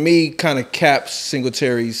that, for me, kind of caps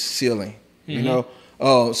Singletary's ceiling,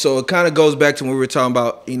 So it kind of goes back to when we were talking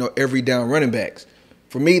about, every down running backs.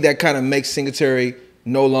 For me, that kind of makes Singletary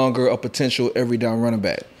no longer a potential every down running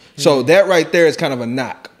back. So that right there is kind of a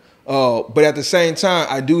knock. But at the same time,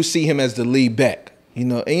 I do see him as the lead back,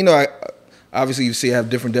 obviously, you see I have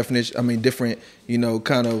different definitions. I mean, different,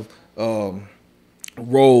 kind of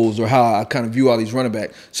roles or how I kind of view all these running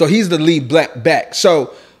backs. So he's the lead back.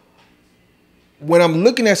 So when I'm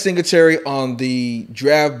looking at Singletary on the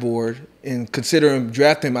draft board and considering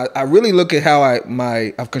drafting him, I really look at how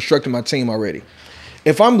I've constructed my team already.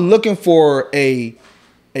 If I'm looking for a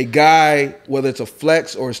guy, whether it's a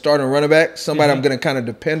flex or a starting running back, somebody I'm going to kind of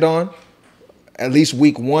depend on, at least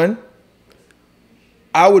week one,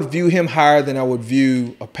 I would view him higher than I would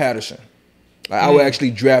view a Patterson. I would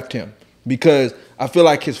actually draft him because I feel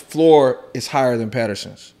like his floor is higher than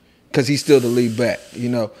Patterson's because he's still the lead back.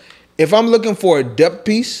 If I'm looking for a depth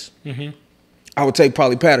piece, I would take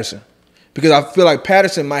probably Patterson because I feel like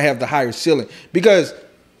Patterson might have the higher ceiling. Because,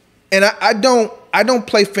 and I don't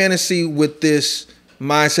play fantasy with this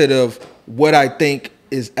mindset of what I think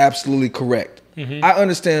is absolutely correct. I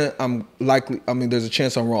understand there's a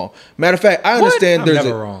chance I'm wrong. Matter of fact, I understand I'm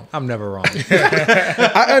never wrong.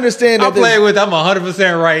 I understand that I'm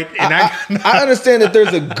 100% right. And I understand that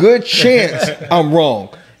there's a good chance I'm wrong.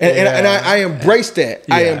 And I embrace that.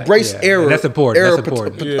 I embrace error. And that's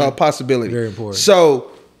important. Possibility. Very important. So,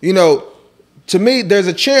 to me, there's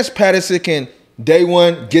a chance Patterson can, day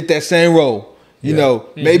one, get that same role.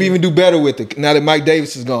 Maybe even do better with it now that Mike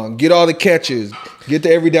Davis is gone. Get all the catches. Get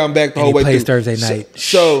the every down back the whole way through. He plays Thursday night.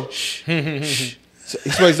 So he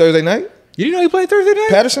plays Thursday night? You didn't know he played Thursday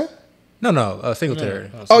night? Patterson? No,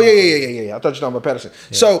 Singletary. Oh, yeah. I thought you were talking about Patterson.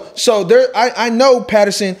 Yeah. So there, I know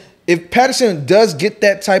Patterson, if Patterson does get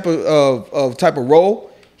that type of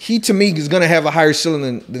role, he, to me, is going to have a higher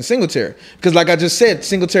ceiling than Singletary. Because like I just said,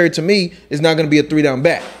 Singletary, to me, is not going to be a three-down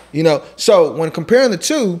back. So when comparing the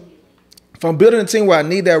two, if I'm building a team where I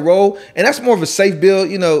need that role, and that's more of a safe build,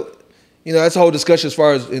 that's a whole discussion as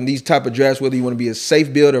far as in these type of drafts, whether you want to be a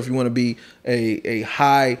safe build or if you want to be a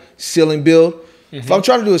high ceiling build. If I'm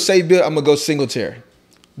trying to do a safe build, I'm going to go Singletary.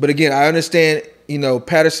 But again, I understand,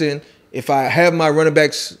 Patterson, if I have my running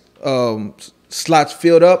backs slots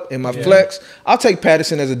filled up in my flex, I'll take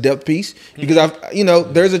Patterson as a depth piece because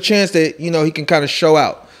there's a chance that, he can kind of show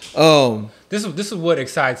out. This is what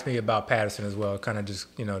excites me about Patterson as well, kind of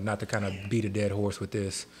just, not to kind of beat a dead horse with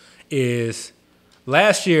this, is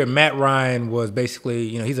last year Matt Ryan was basically,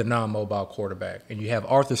 he's a non-mobile quarterback. And you have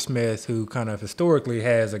Arthur Smith, who kind of historically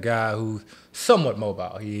has a guy who's somewhat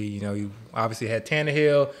mobile. He obviously had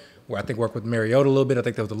Tannehill, where I think worked with Mariota a little bit. I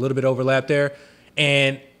think there was a little bit of overlap there.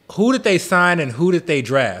 And who did they sign and who did they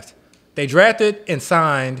draft? They drafted and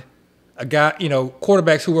signed a guy,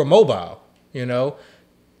 quarterbacks who were mobile,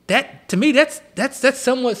 that to me, that's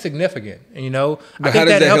somewhat significant. You know, But how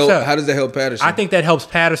does that help Patterson? I think that helps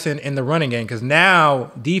Patterson in the running game because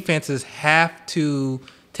now defenses have to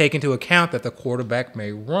take into account that the quarterback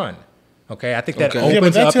may run. Okay, I think that opens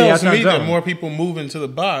but that up the tells outside me zone. that more people move into the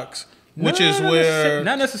box, which No, is where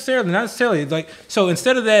not necessarily. Like so,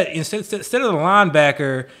 instead of the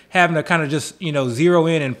linebacker having to kind of just zero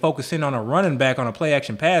in and focus in on a running back on a play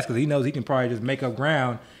action pass because he knows he can probably just make up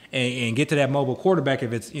ground and get to that mobile quarterback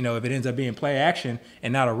if it's if it ends up being play action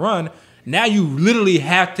and not a run. Now you literally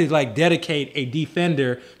have to like dedicate a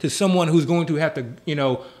defender to someone who's going to have to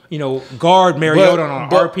guard Mariota on an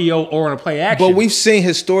RPO or on a play action. But we've seen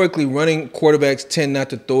historically running quarterbacks tend not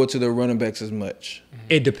to throw it to their running backs as much.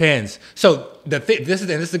 It depends. So this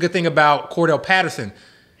is the good thing about Cordell Patterson,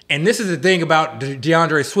 and this is the thing about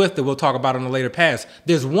DeAndre Swift that we'll talk about on the later pass.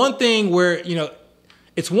 There's one thing where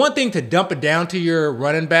it's one thing to dump it down to your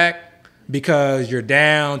running back because you're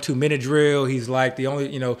down 2-minute drill. He's like the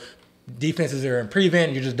only defenses are in prevent,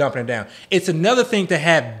 and you're just dumping it down. It's another thing to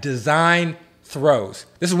have design throws.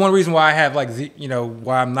 This is one reason why I have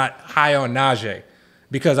why I'm not high on Najee.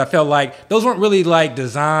 Because I felt like those weren't really like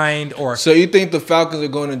designed or. So you think the Falcons are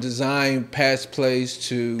going to design pass plays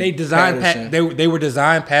to? They designed Patterson? they were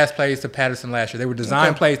designed pass plays to Patterson last year. They were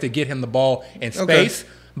designed plays to get him the ball in space,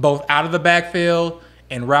 both out of the backfield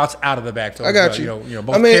and routes out of the backfield. I got you.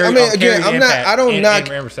 Both I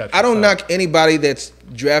don't knock anybody that's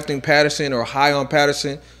drafting Patterson or high on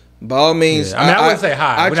Patterson. By all means, I wouldn't say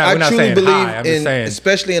high. We're not truly saying believe high. I'm just saying,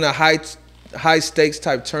 especially in a high stakes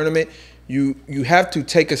type tournament. You have to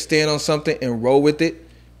take a stand on something and roll with it.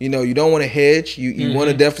 You don't want to hedge. You want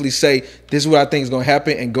to definitely say, this is what I think is going to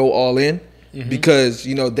happen and go all in because,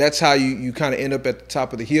 that's how you kind of end up at the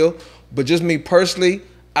top of the hill. But just me personally,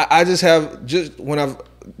 I when I've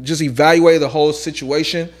just evaluated the whole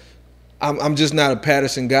situation, I'm just not a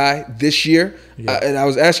Patterson guy this year. Yeah. And I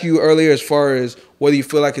was asking you earlier as far as whether you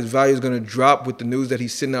feel like his value is going to drop with the news that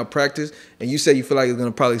he's sitting out practice. And you said you feel like it's going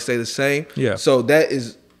to probably stay the same. Yeah. So that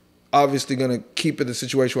is obviously going to keep it a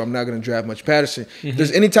situation where I'm not going to draft much Patterson. If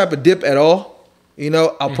there's any type of dip at all,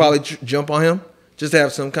 I'll probably jump on him just to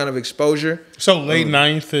have some kind of exposure. So late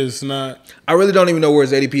ninth is not. I really don't even know where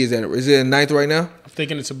his ADP is at. Is it in ninth right now? I'm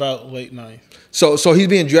thinking it's about late ninth. So he's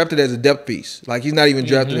being drafted as a depth piece. Like he's not even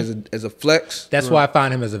drafted as a flex. That's why I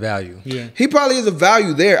find him as a value. Yeah, he probably is a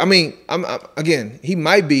value there. I mean, again, he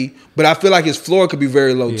might be, but I feel like his floor could be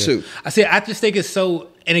very low too. I just think it's so.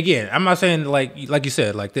 And again, I'm not saying like you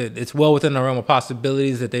said, like it's well within the realm of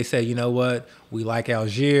possibilities that they say, you know what, we like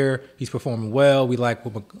Algier, he's performing well. We like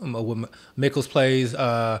what Mickles plays,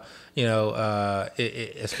 as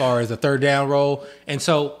far as the third down role. And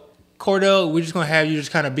so Cordell, we're just gonna have you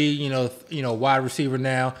just kind of be, wide receiver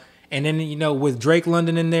now. And then, with Drake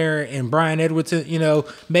London in there and Brian Edwards,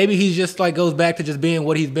 maybe he's just like goes back to just being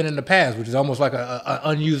what he's been in the past, which is almost like a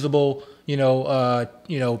unusable,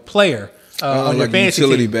 player. On your like fantasy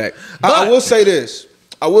utility team. back. I will say this.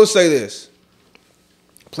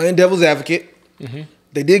 Playing devil's advocate,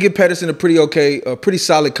 they did give Patterson a pretty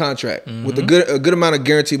solid contract with a good amount of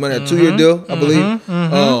guaranteed money, a 2-year deal, I believe.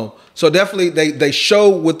 So definitely they show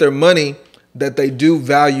with their money that they do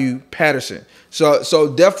value Patterson.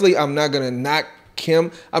 So definitely I'm not gonna knock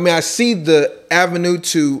him. I mean, I see the avenue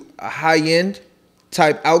to a high end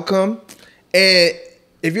type outcome, and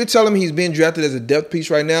if you're telling me he's being drafted as a depth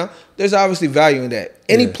piece right now, there's obviously value in that.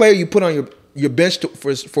 Any player you put on your bench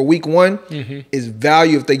for week one is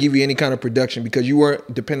value if they give you any kind of production because you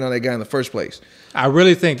weren't depending on that guy in the first place. I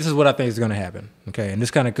really think this is what I think is going to happen. Okay, and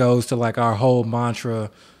this kind of goes to like our whole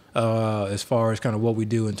mantra as far as kind of what we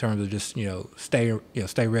do in terms of just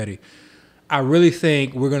stay ready. I really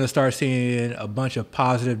think we're going to start seeing a bunch of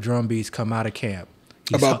positive drumbeats come out of camp.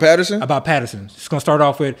 About Patterson? About Patterson. It's going to start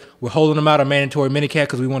off with we're holding him out of mandatory minicamp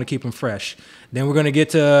because we want to keep him fresh. Then we're going to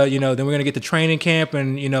get to training camp,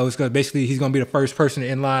 and it's going to basically he's going to be the first person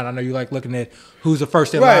in line. I know you like looking at who's the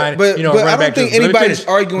first in line. But I don't think anybody's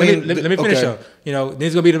arguing. Let me finish though. Then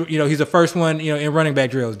it's going to be he's the first one in running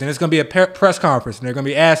back drills. Then it's going to be a press conference, and they're going to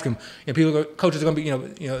be asking, and coaches are going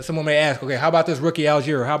to be someone may ask, okay, how about this rookie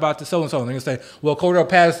Algier? Or how about the so and so? And they're going to say, well, Cordell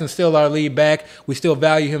Patterson's still our lead back. We still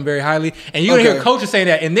value him very highly. And you're going to hear coaches saying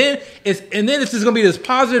that, and then it's just going to be this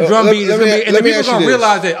positive drumbeat, and then people are going to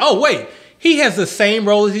realize that he has the same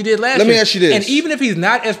role as he did last year. Let me ask you this. And even if he's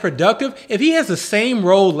not as productive, if he has the same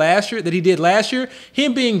role last year that he did last year,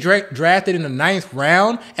 him being drafted in the 9th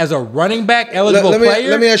round as a running back eligible player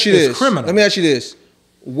let me ask you is criminal. Let me ask you this.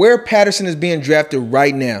 Where Patterson is being drafted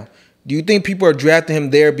right now, do you think people are drafting him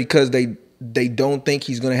there because they they don't think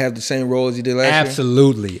he's going to have the same role as he did last year?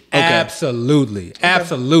 Absolutely.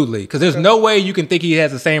 Absolutely. Because there's no way you can think he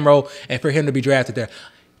has the same role and for him to be drafted there.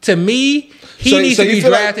 To me, he needs to be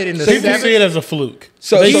drafted in the People seventh. see it as a fluke.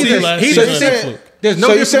 So They you're see saying- last he's season saying- as a fluke. There's no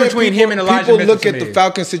So you're difference saying between him and Elijah People Mitchell look to at me. the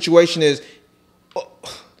Falcons situation as...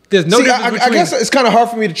 There's no See, difference I between... guess it's kind of hard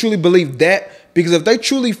for me to truly believe that, because if they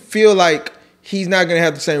truly feel like he's not going to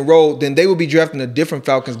have the same role, then they would be drafting a different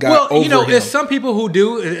Falcons guy over him. there's some people who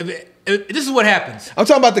do. This is what happens. I'm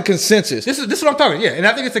talking about the consensus. This is what I'm talking. Yeah, and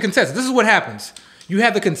I think it's the consensus. This is what happens. You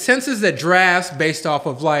have the consensus that drafts based off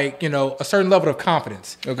of a certain level of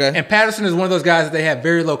confidence. Okay. And Patterson is one of those guys that they have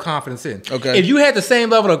very low confidence in. Okay. If you had the same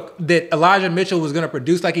level that Elijah Mitchell was going to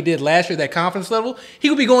produce like he did last year, that confidence level, he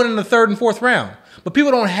would be going in the 3rd and 4th round. But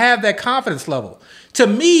people don't have that confidence level. To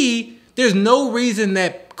me, there's no reason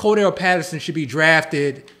that Cordell Patterson should be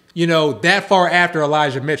drafted, that far after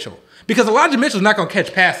Elijah Mitchell. Because Elijah Mitchell's not going to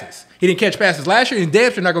catch passes. He didn't catch passes last year, and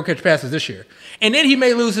damn sure not going to catch passes this year. And then he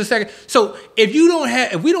may lose his second. So if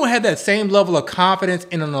we don't have that same level of confidence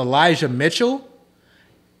in an Elijah Mitchell,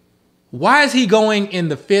 why is he going in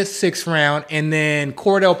the 5th, 6th round, and then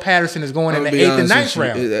Cordell Patterson is going in the 8th and 9th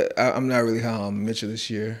round? I'm not really high on Mitchell this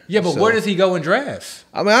year. Yeah, but where does he go in drafts?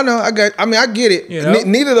 I mean, I get it.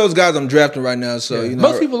 Neither of those guys I'm drafting right now. So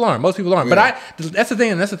most people aren't. Yeah. But that's the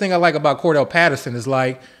thing. And that's the thing I like about Cordell Patterson is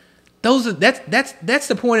that's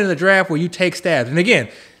the point in the draft where you take stabs. And again,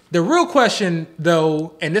 the real question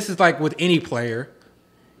though, and this is like with any player,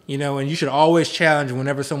 and you should always challenge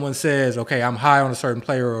whenever someone says, okay, I'm high on a certain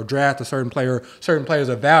player or draft a certain players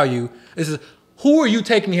of value. This is, who are you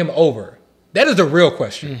taking him over? That is the real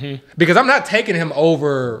question. Because I'm not taking him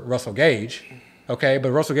over Russell Gage. Okay,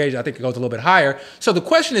 but Russell Gage, I think it goes a little bit higher. So the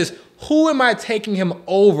question is, who am I taking him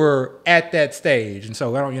over at that stage? And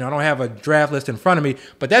so I don't have a draft list in front of me,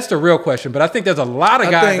 but that's the real question. But I think there's a lot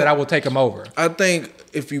of guys that I will take him over. I think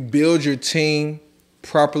if you build your team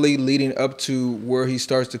properly leading up to where he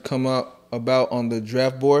starts to come up about on the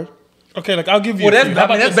draft board. Okay, I'll give you. Well,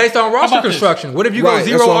 that's based on roster construction. What if you go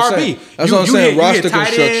 0 RB? That's what I'm saying. Roster hit tight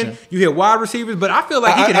construction. End, you hit wide receivers, but I feel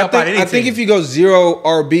like he can help out anything. I think if you go 0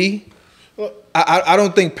 RB, I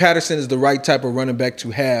don't think Patterson is the right type of running back to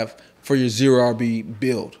have for your 0 RB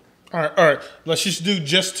build. All right. Let's just do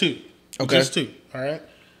just 2. Okay. Just 2. All right.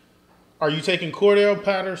 Are you taking Cordell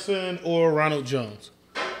Patterson or Ronald Jones?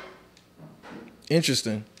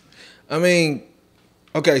 Interesting. I mean,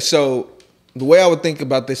 okay, so the way I would think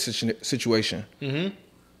about this situation,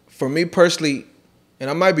 for me personally, and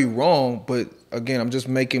I might be wrong, but again, I'm just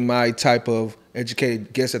making my type of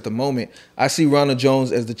educated guess at the moment. I see Ronald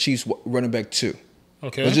Jones as the Chiefs running back 2.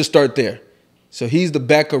 Okay. Let's just start there. So he's the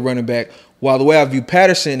backup running back, while the way I view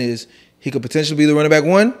Patterson is he could potentially be the running back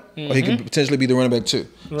 1 or he could potentially be the running back 2.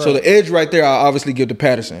 Right. So the edge right there, I'll obviously give to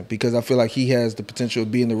Patterson because I feel like he has the potential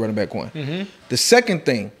of being the running back 1. The second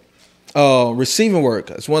thing, receiving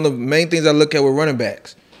work. It's one of the main things I look at with running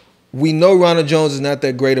backs. We know Ronald Jones is not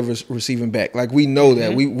that great of a receiving back. Like we know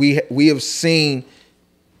that. We have seen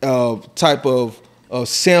type of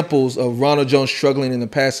samples of Ronald Jones struggling in the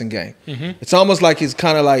passing game. It's almost like it's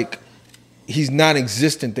kind of like he's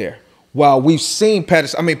non-existent there. While we've seen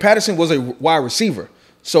Patterson, I mean, Patterson was a wide receiver.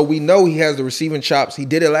 So we know he has the receiving chops. He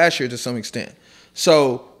did it last year to some extent.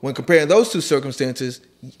 So when comparing those two circumstances,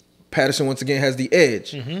 Patterson once again has the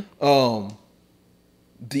edge. The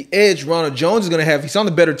edge Ronald Jones is going to have, he's on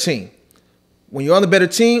the better team. When you're on the better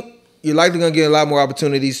team, you're likely going to get a lot more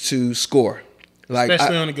opportunities to score.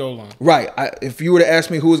 Especially on the goal line. Right. If you were to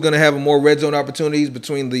ask me who is going to have more red zone opportunities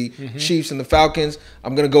between the Chiefs and the Falcons,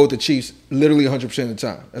 I'm going to go with the Chiefs literally 100% of the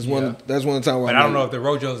time. That's one of the time where But I don't know if the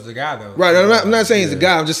Rojo is the guy, though. Right. I'm not saying he's the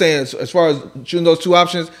guy. I'm just saying as far as choosing those two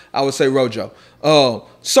options, I would say Rojo.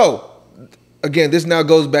 So, again, this now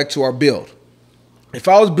goes back to our build. If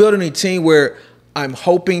I was building a team where I'm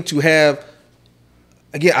hoping to have,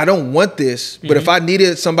 again, I don't want this, but if I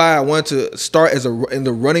needed somebody I wanted to start in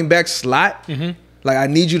the running back slot, like I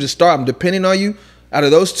need you to start, I'm depending on you. Out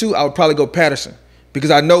of those two, I would probably go Patterson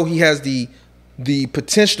because I know he has the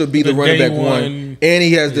potential to be the running back 1, and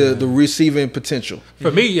he has the receiving potential.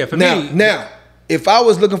 For me, Now, if I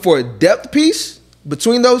was looking for a depth piece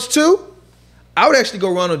between those two, I would actually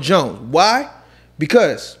go Ronald Jones. Why?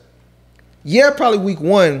 Because probably week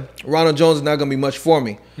 1, Ronald Jones is not going to be much for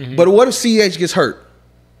me. But what if CH gets hurt?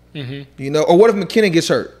 Or what if McKinnon gets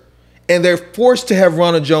hurt? And they're forced to have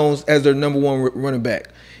Ronald Jones as their number 1 running back.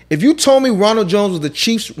 If you told me Ronald Jones was the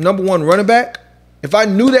Chiefs' number 1 running back, if I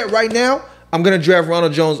knew that right now, I'm going to draft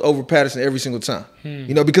Ronald Jones over Patterson every single time.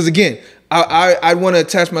 Because again, I want to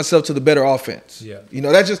attach myself to the better offense.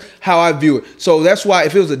 That's just how I view it. So that's why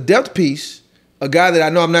if it was a depth piece, a guy that I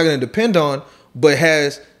know I'm not going to depend on, but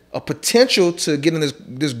has a potential to get in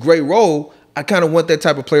this great role, I kind of want that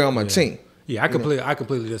type of player on my team. Yeah, I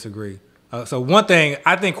completely disagree. So one thing,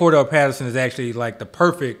 I think Cordell Patterson is actually like the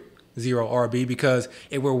perfect zero RB, because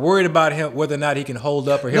if we're worried about him, whether or not he can hold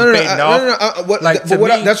up or him fading off.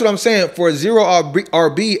 That's what I'm saying. For a zero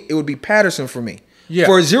RB, it would be Patterson for me. Yeah.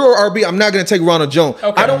 For a zero RB, I'm not going to take Ronald Jones.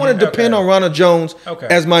 Okay. I don't want to depend on Ronald Jones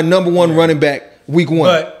as my number one running back week one.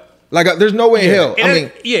 But there's no way in hell.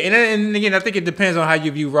 And again, I think it depends on how you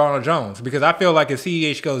view Ronald Jones, because I feel like if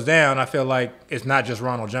CEH goes down, I feel like it's not just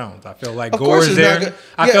Ronald Jones. I feel like Gore's there.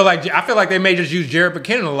 I feel like they may just use Jared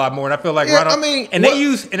McKinnon a lot more, and I feel like Ronald. They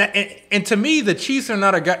use and to me, the Chiefs are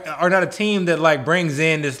not a team that like brings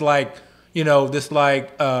in this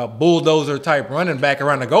bulldozer type running back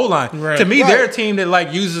around the goal line. Right. To me, they're a team that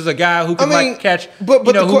like uses a guy who can catch,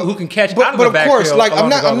 who can catch out of the backfield. But of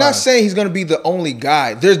course, I'm not saying he's going to be the only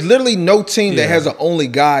guy. There's literally no team that has an only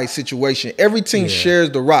guy situation. Every team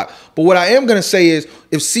shares the rock. But what I am going to say is,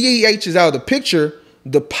 if CEH is out of the picture,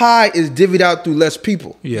 the pie is divvied out through less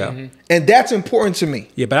people. Yeah, and that's important to me.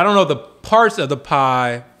 Yeah, but I don't know the parts of the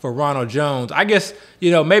pie for Ronald Jones. I guess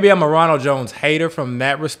maybe I'm a Ronald Jones hater from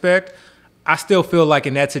that respect. I still feel like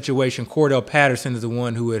in that situation, Cordell Patterson is the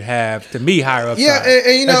one who would have, to me, higher upside. Yeah,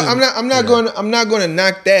 and I'm not going to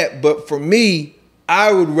knock that, but for me,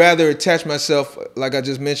 I would rather attach myself, like I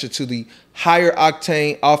just mentioned, to the higher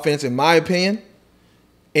octane offense, in my opinion,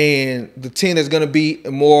 and the team that's going to be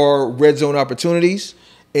more red zone opportunities.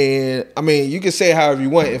 And I mean, you can say however you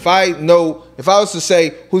want. If I was to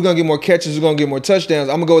say who's going to get more catches, who's going to get more touchdowns,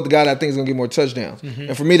 I'm going to go with the guy that I think is going to get more touchdowns. Mm-hmm.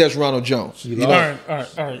 And for me, that's Ronald Jones. All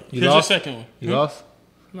right. Here's your second one. You lost?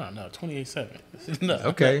 No, 28-7. No.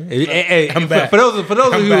 Okay. Hey, I'm back. For those of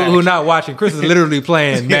you who are not watching, Chris is literally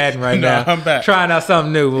playing Madden right now. I'm back. Trying out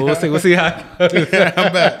something new. We'll see how it goes.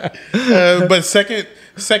 I'm back. But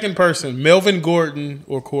second person, Melvin Gordon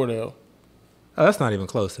or Cordell? Oh, that's not even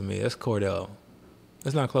close to me. That's Cordell.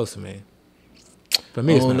 It's not close to me. For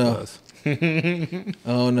me, it's not close.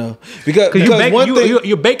 Oh no, because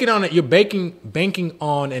you're banking on it. You're banking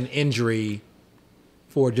on an injury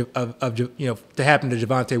to happen to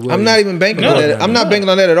Javonte Williams. I'm not even banking on that. I'm not banking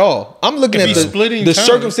on that at all. I'm looking at the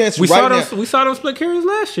circumstances we now. We saw them split carries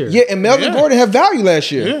last year. Yeah, and Melvin Gordon had value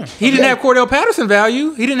last year. Yeah. He didn't have Cordell Patterson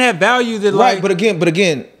value. He didn't have value that But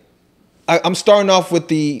again, I'm starting off with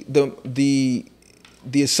the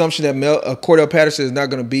assumption that Cordell Patterson is not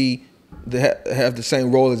going to have the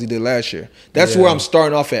same role as he did last year. That's where I'm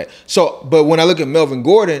starting off at. So, but when I look at Melvin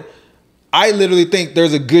Gordon, I literally think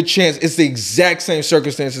there's a good chance it's the exact same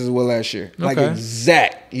circumstances as well last year. Like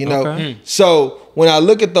exact, So when I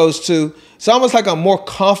look at those two, it's almost like I'm more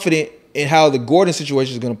confident in how the Gordon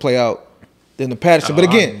situation is going to play out than the Patterson. But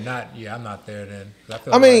again, I'm not there then.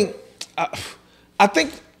 I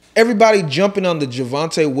think everybody jumping on the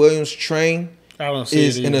Javonte Williams train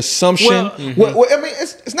is an assumption. Well, I mean,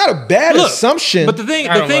 it's not a bad assumption. But the thing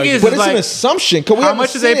is, it's an assumption. We haven't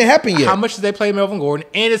seen it happen yet. How much do they play Melvin Gordon?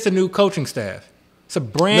 And it's a new coaching staff. It's a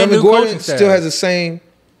brand new Gordon coaching staff. Still has the same.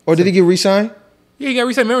 Or did he get re-signed? Yeah, he got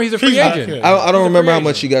re-signed. Remember, he's a free agent. I don't remember how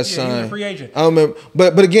much he got signed. He's a free agent. I don't remember.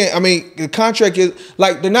 But again, I mean, the contract is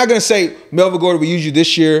like, they're not going to say, Melvin Gordon, we use you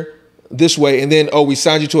this year this way, and then we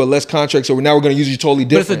signed you to a less contract, so now we're going to use you totally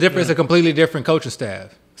different. But it's a completely different coaching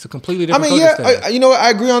staff. It's a completely different coaching staff. You know what? I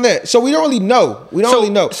agree on that. So we don't really know.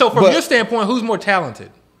 So from your standpoint, who's more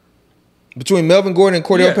talented? Between Melvin Gordon and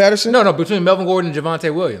Cordell Patterson? No, between Melvin Gordon and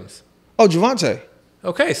Javonte Williams. Oh, Javonte.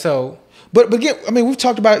 Okay, so... But again, I mean, we've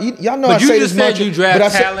talked about it. Y'all know I say this mantra. You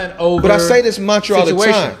draft talent over. But I say this mantra all the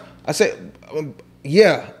time. I say,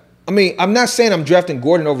 I mean, I'm not saying I'm drafting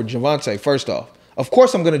Gordon over Javonte, first off. Of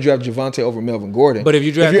course, I'm going to draft Javonte over Melvin Gordon. But if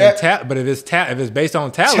you draft if it's based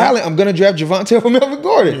on talent, I'm going to draft Javonte over Melvin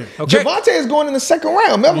Gordon. Yeah. Okay. Javonte is going in the second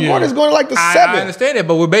round. Melvin Gordon is going like the 7th. I understand it,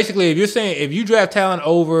 but we're basically, if you draft talent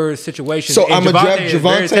over situations, so I'm going to draft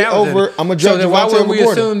Javonte over. I'm going to draft Javonte over Gordon. Why would we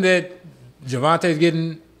assume that Javonte is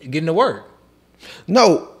getting to work?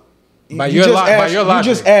 No, by your logic. You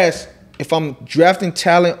just asked if I'm drafting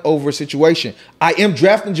talent over a situation. I am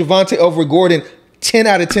drafting Javonte over Gordon 10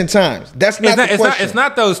 out of 10 times. That's not the question. It's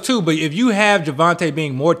not those two, but if you have Javonte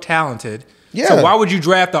being more talented, so why would you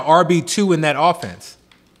draft the RB2 in that offense?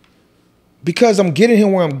 Because I'm getting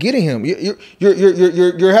him where I'm getting him.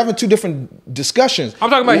 You're having two different discussions. I'm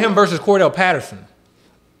talking about him versus Cordell Patterson.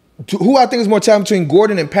 Who I think is more talented between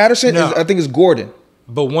Gordon and Patterson? I think it's Gordon.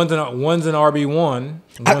 But one's an RB1.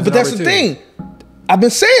 But that's the thing. I've been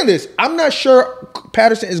saying this. I'm not sure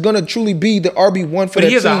Patterson is going to truly be the RB1 for that team. But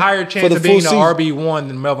he has a higher chance of being the RB1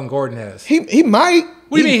 than Melvin Gordon has. He might.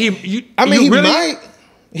 What do you mean? He might.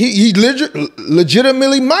 He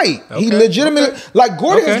legitimately might. Okay, He legitimately like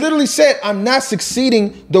Gordon has literally said, "I'm not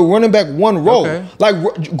succeeding the running back one role." Okay.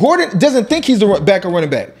 Like Gordon doesn't think he's the backup running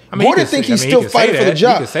back. I mean, Gordon think he's still fighting for the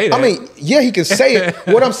job. He can say that. I mean, yeah, he can say it.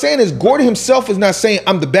 What I'm saying is Gordon himself is not saying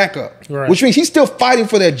I'm the backup, Right. which means he's still fighting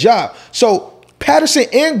for that job. So Patterson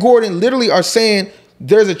and Gordon literally are saying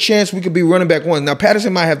there's a chance we could be running back one. Now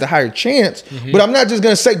Patterson might have the higher chance, but I'm not just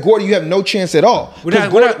gonna say Gordon, you have no chance at all. We're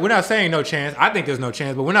not saying no chance. I think there's no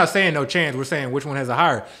chance, but we're not saying no chance. We're saying which one has a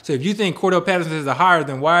higher. So if you think Cordell Patterson has a higher,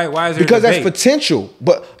 then why is there Because a that's debate? potential.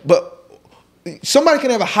 But somebody can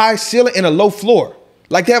have a high ceiling and a low floor.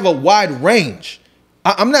 Like they have a wide range.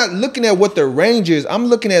 I'm not looking at what their range is. I'm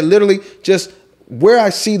looking at literally just where I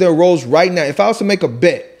see their roles right now. If I was to make a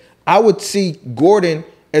bet, I would see Gordon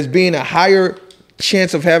as being a higher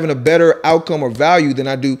chance of having a better outcome or value than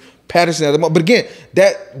I do Patterson at the moment. But again,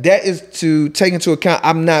 that is to take into account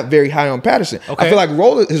I'm not very high on Patterson. Okay. I feel like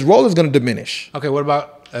his role is going to diminish. Okay, what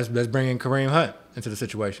about let's bring in Kareem Hunt into the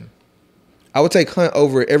situation, I would take Hunt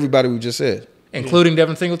over everybody we just said. including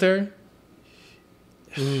Devin Singletary.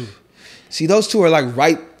 See, those two are like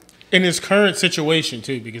right. In his current situation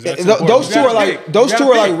too, because that's Those two are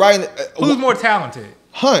like right. Who's more talented?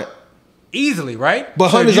 Hunt. Easily, right? But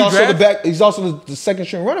So Hunt if is you also draft- the back. He's also the second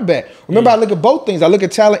string running back. Remember, I look at both things. I look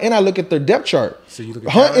at talent and I look at their depth chart. So you look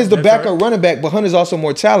at Hunt talent, is the depth backup chart? running back, but Hunt is also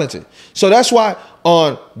more talented. So that's why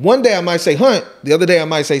on one day I might say Hunt, the other day I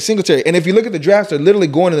might say Singletary. And if you look at the drafts, they're literally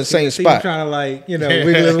going in the same spot. trying to like wiggle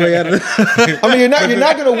his way out of the I mean, you're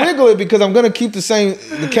not going to wiggle it because I'm going to keep the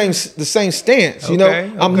same stance. You know,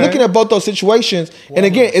 Okay, I'm okay. looking at both those situations, and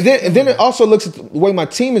again, and then it also looks at the way my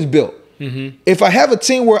team is built. If I have a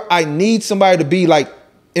team where I need somebody to be like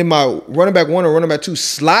in my running back one or running back two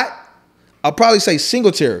slot, I'll probably say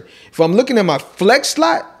Singletary. If I'm looking at my flex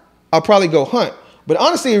slot, I'll probably go Hunt. But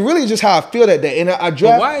honestly, it really is just how I feel that day. And I But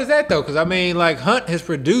draft. why is that though? Because I mean, like Hunt has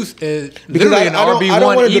produced Because literally an RB1 I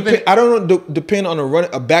don't want to depend on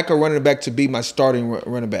a backup running back to be my starting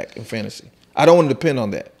running back in fantasy. I don't want to depend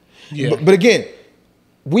on that. Yeah. But again,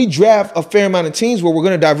 we draft a fair amount of teams where we're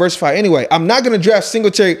going to diversify anyway. I'm not going to draft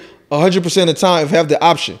Singletary 100% of the time if I have the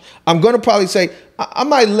option. I'm going to probably say I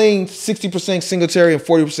might lean 60% Singletary and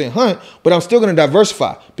 40% Hunt, but I'm still going to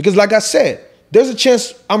diversify because, like I said, there's a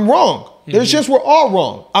chance I'm wrong. There's a chance we're all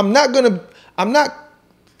wrong. I'm not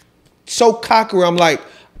so cocky where I'm like,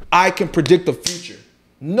 I can predict the future.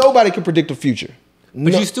 Nobody can predict the future.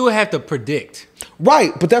 But you still have to predict.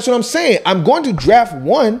 Right, but that's what I'm saying. I'm going to draft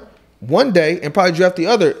one day and probably draft the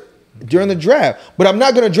other during the draft. But I'm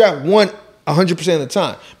not going to draft one 100% of the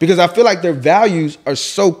time because I feel like their values are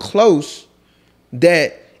so close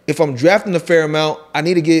that if I'm drafting a fair amount, I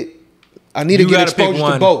need to get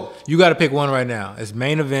exposure to both. You got to pick one right now. It's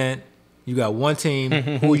main event. You got one team.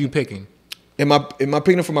 Who are you picking? Am I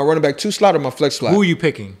picking it for my running back 2 slot or my flex slot? Who are you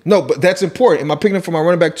picking? No, but that's important. Am I picking it for my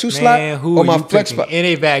running back 2 slot Who or are my you flex picking? slot? In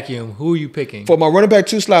a vacuum, who are you picking? For my running back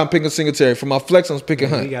 2 slot, I'm picking Singletary. For my flex, I'm picking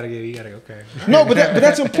Hunt. You gotta okay. No, but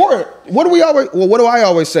that's important. What do I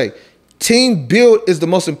always say? Team build is the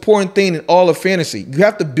most important thing in all of fantasy. You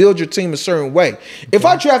have to build your team a certain way. If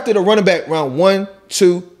I drafted a running back round 1,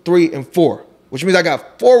 2, 3, and 4, which means I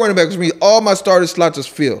got 4 running backs, which means all my starting slots is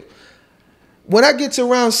filled. When I get to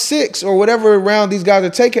round 6 or whatever round these guys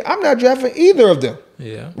are taking, I'm not drafting either of them.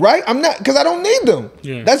 Yeah. Right? I'm not, because I don't need them.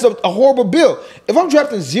 Yeah. That's a horrible build. If I'm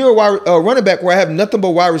drafting 0 running back where I have nothing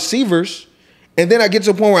but wide receivers, and then I get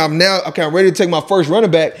to a point where I'm ready to take my first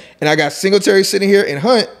running back, and I got Singletary sitting here and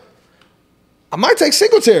Hunt, I might take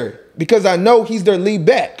Singletary because I know he's their lead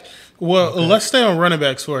back. Well, let's stay on running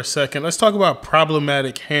backs for a second. Let's talk about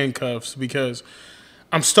problematic handcuffs because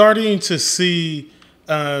I'm starting to see,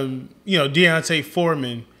 Deontay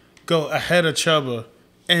Foreman go ahead of Chuba.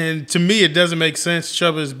 And to me, it doesn't make sense.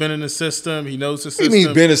 Chuba has been in the system. He knows the system. He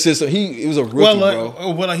means been in the system. He was a rookie,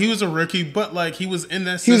 bro. He was a rookie, but he was in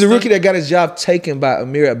that system. He was a rookie that got his job taken by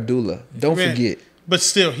Amir Abdullah. Don't forget. But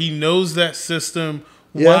still, he knows that system.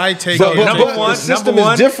 Yeah. Why take but number one? The system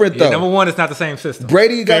is different, though. Number one, it's not the same system.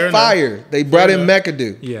 Brady got fired. They brought in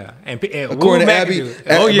McAdoo. Yeah. And according to Abby,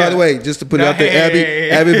 by the way, just to put it out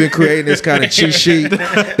there, Abby been creating this kind of cheat sheet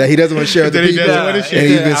that he doesn't want to share with the people. And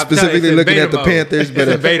he's been specifically looking at the Panthers. But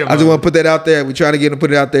I just want to put that out there. We trying to get him to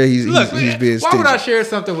put it out there. He's being stingy. Why would I share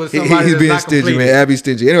something with somebody He's being stingy, man. Abby's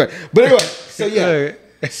stingy. Anyway, so yeah.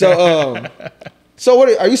 So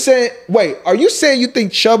what are you saying? Wait, are you saying you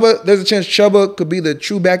think Chuba? There's a chance Chuba could be the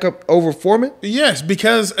true backup over Foreman? Yes,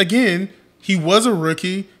 because again, he was a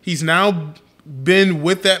rookie. He's now been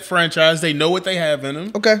with that franchise. They know what they have in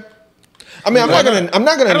him. Okay. I mean, I'm not gonna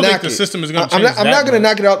knock I don't think it. the system is gonna change. I'm not gonna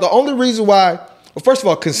knock it out. The only reason why Well, first of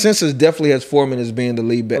all, consensus definitely has Foreman as being the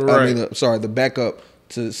lead back. Right. The backup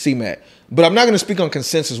to C-Mac. But I'm not going to speak on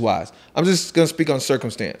consensus-wise. I'm just going to speak on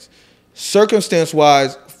circumstance.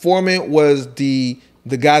 Circumstance-wise, Foreman was the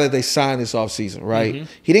guy that they signed this offseason, right? Mm-hmm.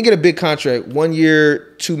 He didn't get a big contract, 1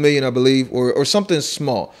 year, $2 million, I believe, or something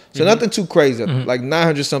small. So nothing too crazy, like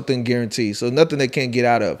 900 something guaranteed. So nothing they can't get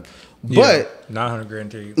out of. But 900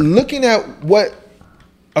 guaranteed. looking at what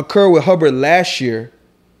occurred with Hubbard last year,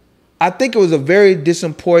 I think it was a very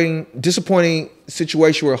disappointing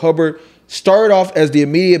situation where Hubbard started off as the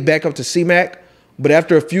immediate backup to C-Mac, but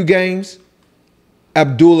after a few games,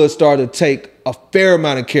 Abdullah started to take a fair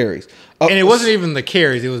amount of carries. And it wasn't even the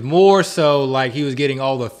carries. It was more so like he was getting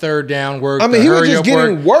all the third down work. I mean, he was just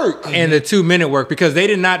getting work. And the 2-minute work because they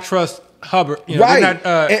did not trust Hubbard. You know, right. Not,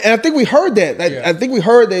 and I think we heard that. I think we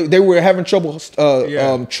heard they were having trouble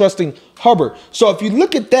trusting Hubbard. So if you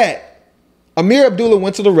look at that, Amir Abdullah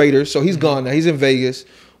went to the Raiders, so he's gone now. He's in Vegas.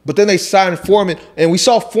 But then they signed Foreman. And we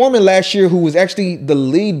saw Foreman last year, who was actually the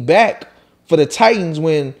lead back for the Titans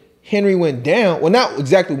when Henry went down. Well, not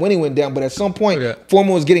exactly when he went down, but at some point,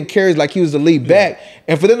 Foreman was getting carries like he was the lead back.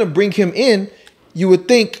 And for them to bring him in, you would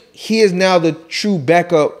think he is now the true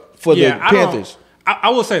backup for the Panthers. I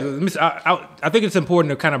will say, I think it's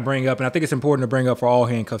important to kind of bring up, and I think it's important to bring up for all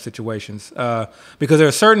handcuff situations, because there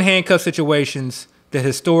are certain handcuff situations that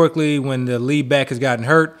historically, when the lead back has gotten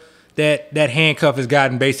hurt, that handcuff has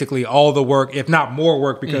gotten basically all the work, if not more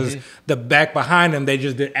work, because the back behind them, they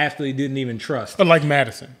just absolutely didn't even trust. But like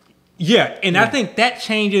Madison. Yeah, and I think that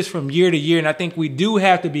changes from year to year, and I think we do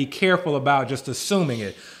have to be careful about just assuming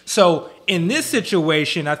it. So in this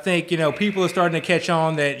situation, I think, people are starting to catch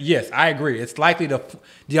on that, yes, I agree. It's likely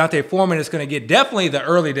Deontay Foreman is going to get definitely the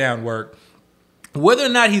early down work. Whether or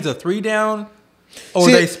not he's a 3-down or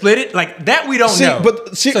they split it, like that we don't know.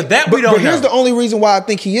 But here's the only reason why I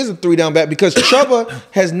think he is a 3-down back, because Chuba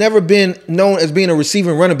has never been known as being a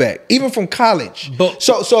receiving running back, even from college.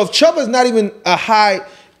 So if Chuba is not even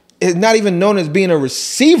is not even known as being a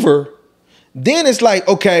receiver, then it's like,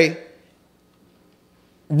 okay,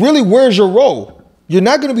 really, where's your role? You're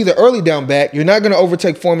not going to be the early down back. You're not going to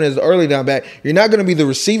overtake Foreman as the early down back. You're not going to be the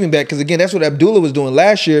receiving back, because, again, that's what Abdullah was doing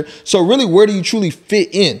last year. So, really, where do you truly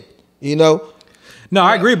fit in, No,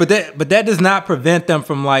 I agree, but that does not prevent them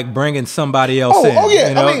from like bringing somebody else in. Oh yeah,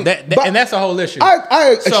 and that's a whole issue.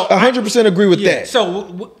 I 100% agree with that.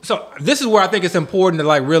 So this is where I think it's important to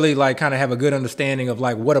like really like kind of have a good understanding of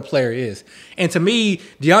like what a player is. And to me,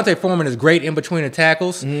 Deontay Foreman is great in between the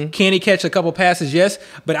tackles. Can he catch a couple passes? Yes,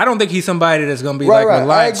 but I don't think he's somebody that's going to be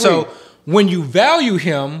reliant. So when you value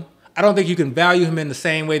him, I don't think you can value him in the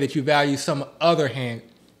same way that you value some other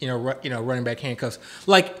running back handcuffs.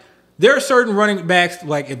 Like, there are certain running backs,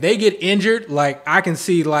 like if they get injured, like I can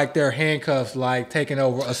see like their handcuffs like taking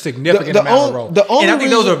over a significant amount of role. And I think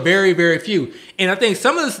those are very, very few. And I think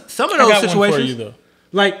some of those situations,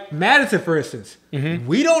 like Madison, for instance,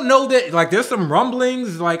 we don't know that. Like there's some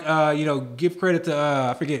rumblings. Like give credit to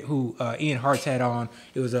I forget who Ian Hart's had on.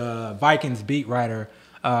 It was a Vikings beat writer.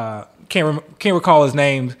 Can't recall his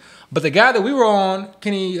name. But the guy that we were on,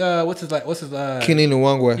 Kenny, what's his Kenny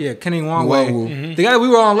Nwangwe. Yeah, Kenny Nwangwe. The guy that we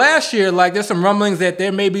were on last year, like there's some rumblings that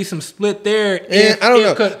there may be some split there. I don't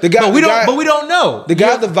know. But we don't know. The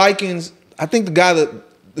guy, the Vikings, I think the guy that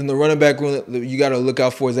in the running back room that you got to look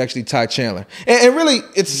out for is actually Ty Chandler. And really,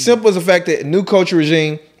 it's as simple as the fact that new coach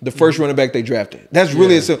regime, the first running back they drafted. That's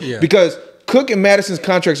really as simple. Because Cook and Madison's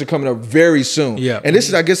contracts are coming up very soon. Yeah. And this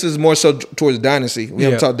is, I guess, is more so towards Dynasty. We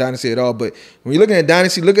haven't talked Dynasty at all. But when you're looking at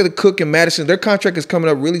Dynasty, look at the Cook and Madison. Their contract is coming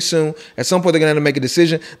up really soon. At some point, they're going to have to make a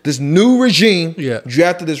decision. This new regime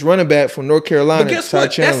drafted this running back from North Carolina, but guess Ty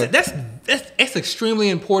what? Chandler. That's extremely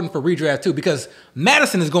important for redraft, too, because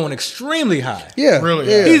Madison is going extremely high. Yeah. Really?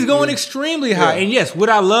 Yeah. He's going extremely high. And yes, would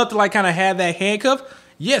I love to like kind of have that handcuff?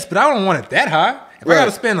 Yes, but I don't want it that high. If I got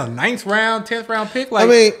to spend a 9th round, 10th round pick,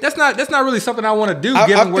 like that's not really something I want to do,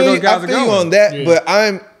 given where those guys are going. I feel you on that,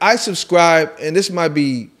 but I subscribe, and this might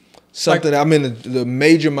be something I'm in the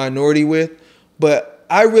major minority with, but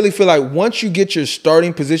I really feel like once you get your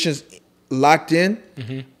starting positions locked in,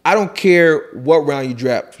 I don't care what round you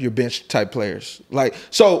draft your bench type players. Like,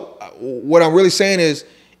 so what I'm really saying is,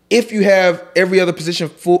 if you have every other position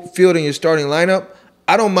filled in your starting lineup,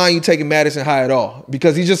 I don't mind you taking Madison high at all,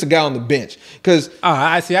 because he's just a guy on the bench. Because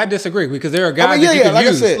I disagree, because there are guys that you can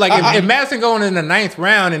use. If Madison going in the 9th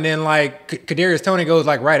round and then like Kadarius Toney goes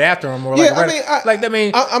like right after him, or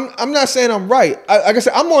I'm not saying I'm right. Like I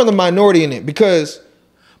said, I'm more in the minority in it, because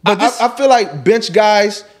I feel like bench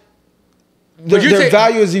guys, their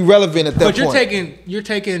value is irrelevant at that point. But you're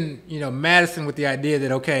taking Madison with the idea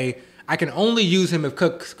that, okay, I can only use him if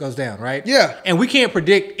Cook goes down, right? Yeah. And we can't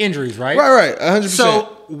predict injuries, right? Right,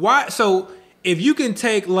 100%. So if you can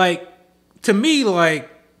take to me,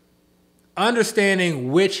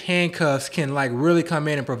 understanding which handcuffs can really come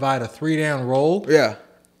in and provide a 3-down roll. Yeah.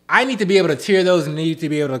 I need to be able to tier those and need to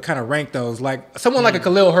be able to kind of rank those. Like someone like a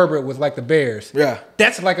Khalil Herbert with the Bears. Yeah.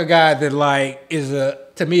 That's a guy that is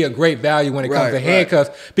to me a great value when it comes to handcuffs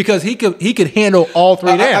because he could handle all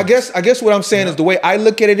 3 downs. I guess what I'm saying is the way I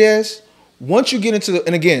look at it is once you get into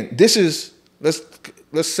and again, this is let's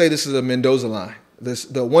say this is a Mendoza line.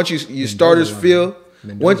 Once your starters feel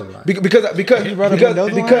because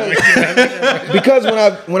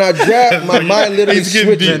when I draft, my mind literally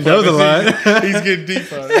switches. Mendoza line. He's getting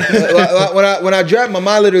deep on it. When I draft, my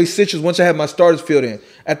mind literally switches once I have my starters filled in.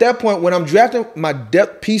 At that point, when I'm drafting my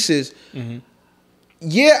depth pieces,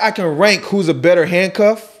 I can rank who's a better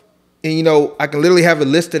handcuff, and I can literally have it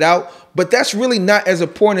listed out. But that's really not as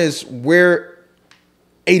important as where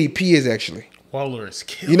ADP is actually. Waller is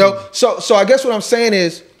killing. So I guess what I'm saying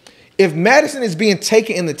is, if Madison is being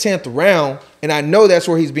taken in the 10th round, and I know that's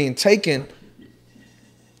where he's being taken,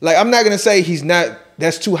 I'm not gonna say he's not.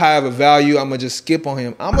 That's too high of a value. I'm gonna just skip on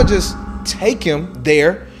him. I'm gonna just take him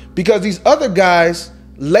there because these other guys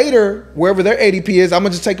later, wherever their ADP is, I'm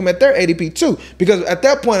gonna just take them at their ADP too. Because at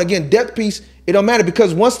that point, again, depth piece, it don't matter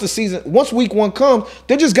because once week 1 comes,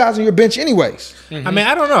 they're just guys on your bench anyways. I mean,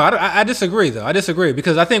 I don't know. I disagree though. I disagree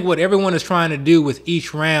because I think what everyone is trying to do with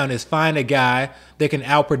each round is find a guy that can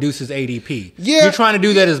outproduce his ADP. Yeah, you're trying to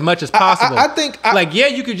do that as much as possible. I think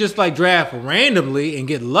you could just draft randomly and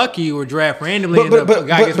get lucky, or draft randomly and a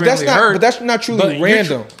guy gets randomly hurt. But that's not truly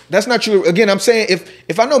random. That's not true. Again, I'm saying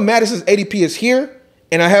if I know Madison's ADP is here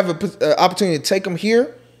and I have an opportunity to take him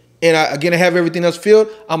here, and I have everything else filled,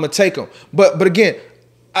 I'm gonna take him. But again,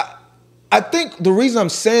 I think the reason I'm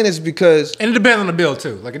saying is because, and it depends on the bill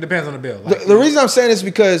too. It depends on the bill. The reason I'm saying is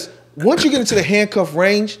because once you get into the handcuff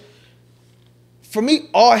range, for me,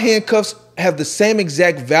 all handcuffs have the same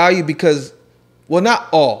exact value because, well, not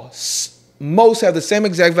all, most have the same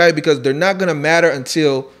exact value because they're not gonna matter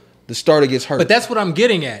until the starter gets hurt. But that's what I'm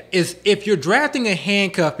getting at, is if you're drafting a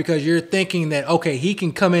handcuff because you're thinking that, okay, he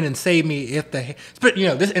can come in and save me if this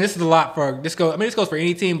is a lot for this goes for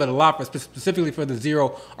any team, but a lot for specifically for the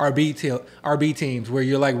 0 RB teams where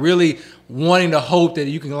you're really wanting to hope that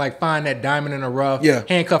you can find that diamond in the rough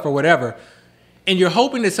handcuff or whatever. And you're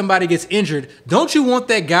hoping that somebody gets injured. Don't you want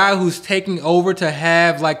that guy who's taking over to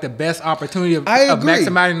have the best opportunity of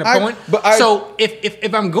maximizing the point? So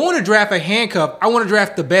if I'm going to draft a handcuff, I want to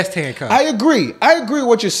draft the best handcuff. I agree with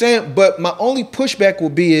what you're saying, but my only pushback will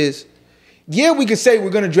be is, we can say we're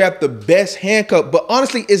going to draft the best handcuff, but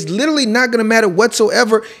honestly, it's literally not going to matter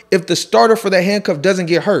whatsoever if the starter for that handcuff doesn't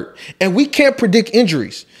get hurt. And we can't predict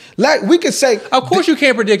injuries. We could say, of course you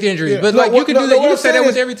can't predict injuries, but you can do that. You can say that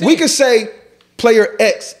with every team. We could say player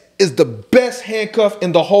X is the best handcuff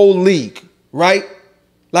in the whole league, right?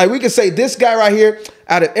 We can say this guy right here,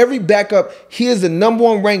 out of every backup, he is the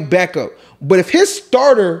 #1 ranked backup. But if his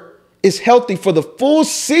starter is healthy for the full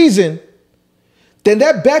season, then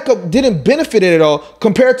that backup didn't benefit it at all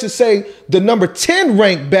compared to, say, the number 10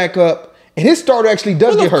 ranked backup, and his starter actually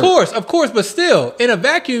does get hurt. Of course, but still, in a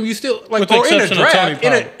vacuum, you still or in a draft,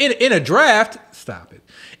 in a draft, stop it.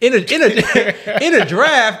 In a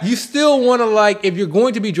draft, you still want to if you're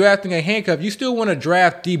going to be drafting a handcuff, you still want to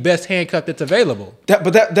draft the best handcuff that's available.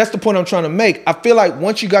 That's the point I'm trying to make. I feel like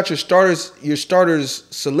once you got your starters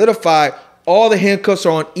solidified, all the handcuffs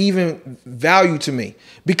are on even value to me.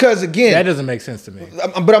 Because again, that doesn't make sense to me.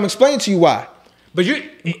 But I'm explaining to you why. But you're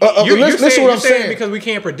saying because we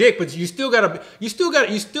can't predict, but you still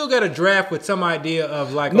gotta draft with some idea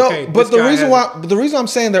of okay. But the reason I'm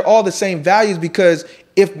saying they're all the same value is because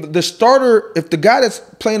if the guy that's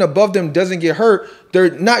playing above them doesn't get hurt,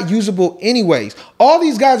 they're not usable anyways. All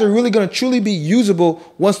these guys are really going to truly be usable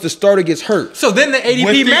once the starter gets hurt. So then the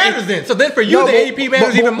ADP matters then. So then for you, the ADP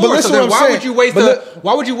matters even more. So then why would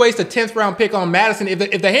you waste a 10th round pick on Madison?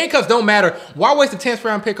 If the handcuffs don't matter, why waste a 10th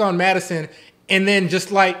round pick on Madison and then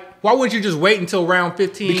just why wouldn't you just wait until round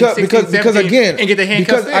 15, 16, 17 again, and get the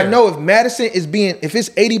handcuffs there? I know if Madison if his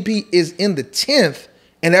ADP is in the 10th,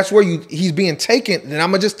 and that's where he's being taken, then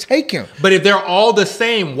I'm going to just take him. But if they're all the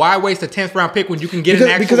same, why waste a 10th round pick when you can get an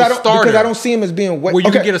actual starter? Because I don't see him as being... Well,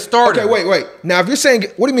 you can get a starter. Okay, wait. Now, if you're saying...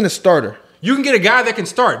 What do you mean a starter? You can get a guy that can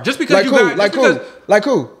start. Just because Like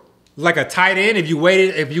who? Like a tight end, if you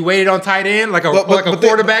waited on tight end, like a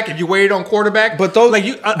quarterback, if you waited on quarterback, but those a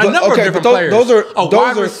number of different players. Those are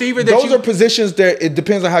wide receiver. Those are positions that it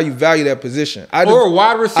depends on how you value that position. Or a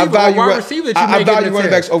wide receiver, receiver that you I value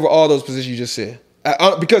running backs over all those positions you just said.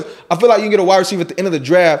 Because I feel like you can get a wide receiver at the end of the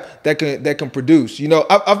draft that can produce. You know,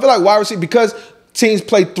 I feel like wide receiver, because teams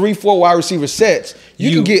play 3-4 wide receiver sets,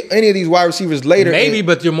 you can get any of these wide receivers later. Maybe,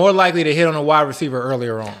 but you're more likely to hit on a wide receiver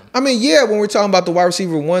earlier on. I mean, yeah, when we're talking about the wide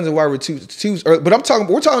receiver ones and wide receiver twos, but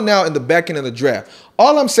we're talking now in the back end of the draft.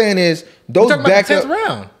 All I'm saying is those We're talking about the 10th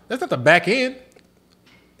round. That's not the back end.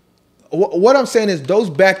 What I'm saying is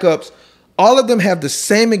those backups, all of them have the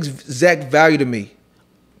same exact value to me.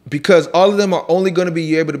 Because all of them are only going to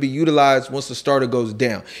be able to be utilized once the starter goes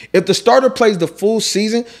down. If the starter plays the full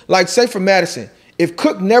season, like say for Madison, if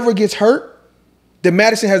Cook never gets hurt, then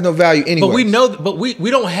Madison has no value anyway. But we know, but we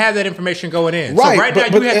don't have that information going in. Right. So right now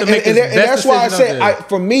you have to make this best decision. And that's why I say,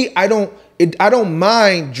 for me, I don't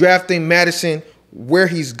mind drafting Madison where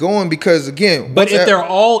he's going because again. But if they're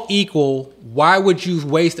all equal, why would you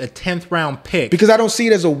waste a 10th round pick? Because I don't see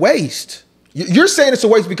it as a waste. You're saying it's a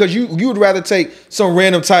waste because you would rather take some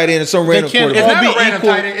random tight end and some random quarterback. It's not a random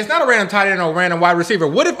tight end. It's not a random tight end or a random wide receiver.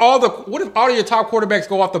 What if all of your top quarterbacks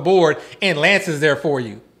go off the board and Lance is there for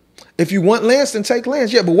you? If you want Lance, then take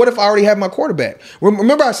Lance. Yeah, but what if I already have my quarterback?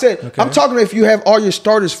 Remember I said, I'm talking if you have all your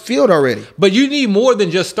starters filled already. But you need more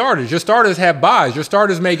than just starters. Your starters have buys. Your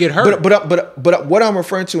starters may get hurt. But what I'm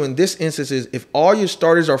referring to in this instance is if all your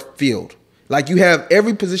starters are filled, like you have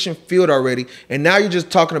every position filled already, and now you're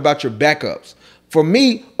just talking about your backups. For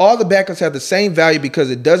me, all the backups have the same value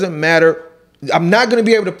because it doesn't matter. I'm not going to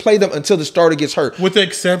be able to play them until the starter gets hurt. With the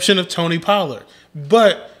exception of Tony Pollard.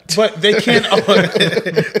 But they can't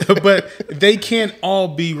all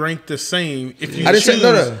be ranked the same if you I didn't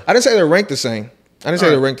say they're ranked the same.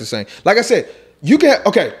 Like I said, you can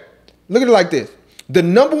look at it like this. The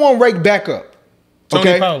number one ranked backup.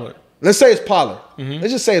 Tony Pollard. Let's say it's Pollard.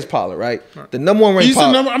 Let's just say it's Pollard, right? The number one ranked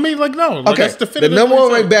Pollard. That's the number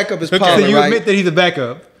one ranked backup is Pollard, So you right? admit that he's a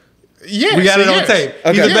backup? Yes. We got it on tape.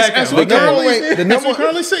 Okay. He's a backup. The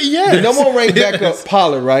number one ranked backup,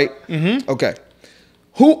 Pollard, right? Okay.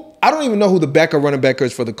 I don't even know who the backup running back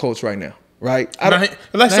is for the Colts right now, right?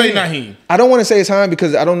 Let's say Naheem. I don't want to say it's Hines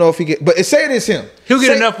because I don't know if he get, but say it is him. He'll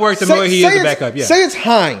get enough work to know he is a backup, yeah. Say it's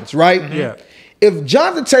Hines, right? Yeah. If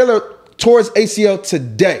Jonathan Taylor tore his ACL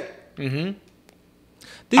today, I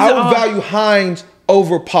would value Hines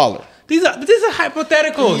over Pollard. These are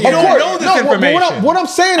hypotheticals. You don't know this information. What I'm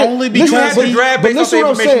saying is, only because you have to draft based off the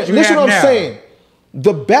information you have now. Listen what I'm saying.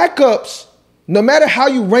 The backups, no matter how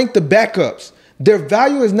you rank the backups, their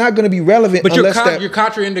value is not going to be relevant. But you're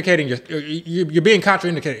contraindicating. You're being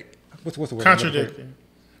contraindicated. What's the word? Contradicting.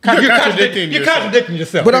 You're contradicting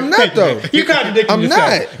yourself. But I'm not though. You're contradicting yourself.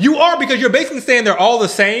 I'm not. You are because you're basically saying they're all the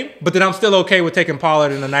same, but then I'm still okay with taking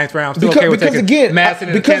Pollard in the 9th round. Still okay with taking Madison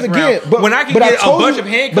in the 10th round. But when I can get a bunch of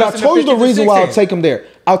handcuffs, but I told you the reason why I'll take him there.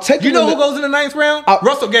 I'll take him. You know who goes in the 9th round?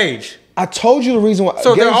 Russell Gage. I told you the reason why.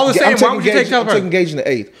 So they're all the same. Why would you take Calvert? I'm taking Gage in the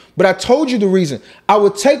 8th. But I told you the reason. I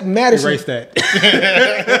would take Madison. Erase that.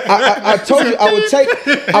 I told you I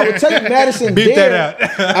would take Madison Beat there.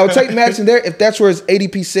 That out. I would take Madison there if that's where his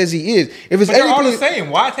ADP says he is. If his but they're ADP, all the same.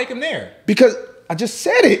 Why take him there? Because I just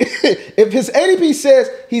said it. If his ADP says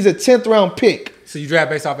he's a 10th round pick. So you draft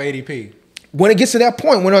based off of ADP? When it gets to that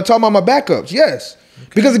point, when I'm talking about my backups, yes. Okay.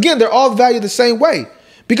 Because again, they're all valued the same way.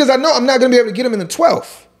 Because I know I'm not going to be able to get him in the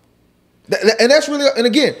 12th. And that's really, and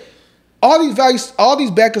again, all these values, all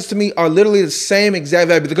these backups to me are literally the same exact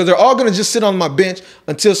value because they're all going to just sit on my bench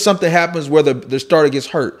until something happens where the starter gets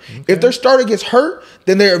hurt. Okay. If their starter gets hurt,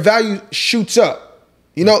 then their value shoots up.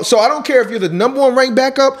 You know, so I don't care if you're the number 1 ranked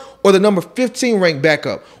backup or the number 15 ranked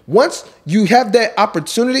backup. Once you have that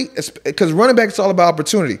opportunity, because running back is all about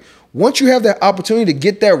opportunity. Once you have that opportunity to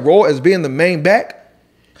get that role as being the main back,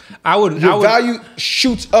 your value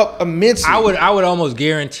shoots up immensely. I would almost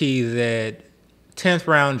guarantee that 10th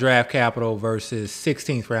round draft capital versus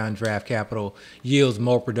 16th round draft capital yields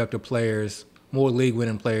more productive players, more league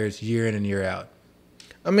winning players year in and year out.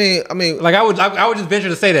 I mean, like I would just venture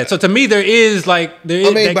to say that. So to me, that's a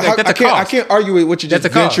cost. I can't argue with what you're just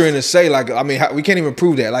venturing to say. Like, I mean, we can't even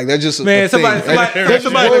prove that. Like, that's just somebody look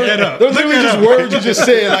that up. Those are just words you just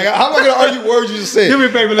said. Like, how am I going to argue words you just said? Do me a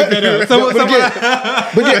favor, look that up.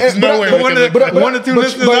 One or two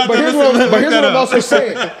listeners out there. But here's what I'm also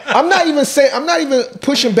saying. I'm not even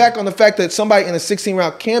pushing back on the fact that somebody in the 16th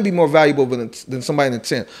round can be more valuable than somebody in the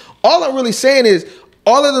 10th. All I'm really saying is,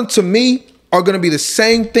 all of them to me are going to be the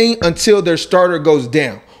same thing until their starter goes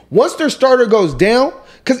down. Once their starter goes down,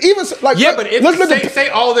 because even like but say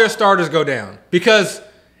all their starters go down, because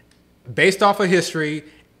based off of history,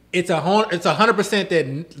 it's 100%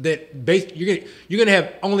 that you're gonna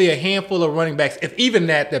have only a handful of running backs, if even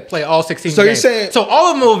that play all 16 games. You're saying so all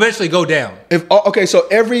of them will eventually go down. So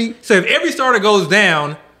if every starter goes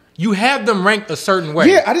down, You have them ranked a certain way.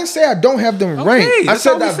 Yeah, I didn't say I don't have them ranked. I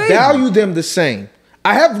said I value them the same.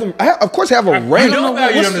 I have them. Of course, have a rank. You don't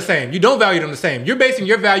value them the same. You don't value them the same. You're basing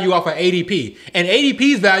your value off of ADP, and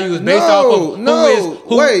ADP's value is based off of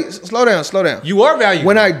who. Wait, slow down. You are valuing.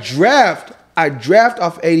 When I draft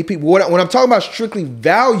off ADP. When I'm talking about strictly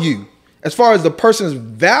value, as far as the person's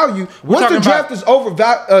value, once the draft is over,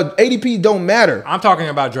 ADP don't matter. I'm talking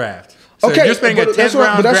about draft. So okay, you're spending a 10th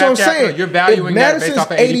round but that's what I'm draft capital. saying. You're valuing that based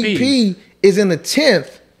off of ADP. is in the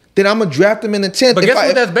 10th. Then I'm gonna draft him in the 10th. But guess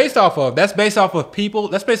what that's based off of? That's based off of people.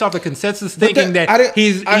 That's based off of consensus thinking that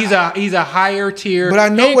he's a higher tier. But I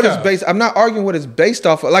know what it's based. I'm not arguing what it's based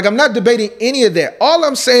off of. Like, I'm not debating any of that. All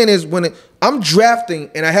I'm saying is I'm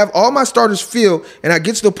drafting and I have all my starters filled, and I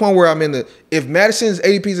get to the point where I'm in the if Madison's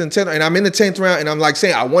ADP's in 10th and I'm in the 10th round and I'm like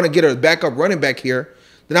saying I want to get a backup running back here.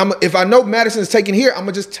 Then if I know Madison's taken here, I'm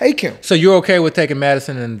gonna just take him. So you're okay with taking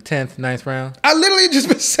Madison in the 10th, 9th round? I literally just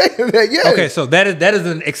been saying that. Yeah. Okay, so that is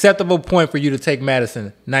an acceptable point for you to take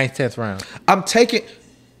Madison 9th, 10th round. I'm taking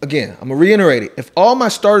again. I'm gonna reiterate it. If all my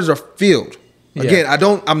starters are filled, again,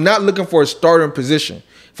 I'm not looking for a starter in position.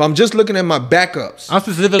 If I'm just looking at my backups, I'm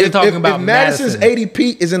specifically talking about if Madison's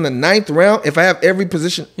ADP is in the 9th round. If I have every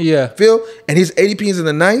position filled and his ADP is in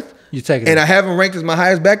the 9th, you take it, and I have him ranked as my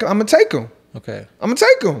highest backup, I'm gonna take him. Okay. I'm going to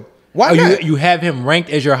take him. Why not? You have him ranked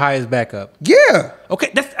as your highest backup? Yeah.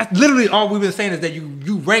 Okay, that's literally all we've been saying is that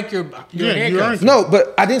you rank your handcuffs. No,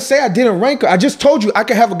 but I didn't say I didn't rank her. I just told you I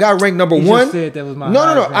could have a guy ranked number 1. Just said that was my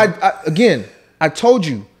No. I told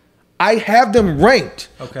you I have them ranked.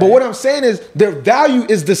 Okay. But what I'm saying is their value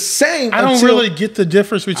is the same. I don't really get the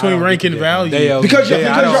difference between rank and value. Because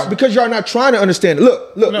y'all not trying to understand it.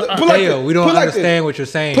 Look. We don't understand what you're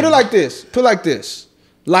saying. Put it like this.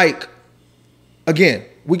 Like, again,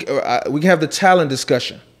 we can have the talent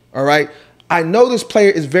discussion. All right. I know this player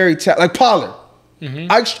is very talented, like Pollard.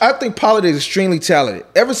 Mm-hmm. I think Pollard is extremely talented.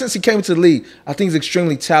 Ever since he came into the league, I think he's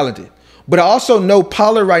extremely talented. But I also know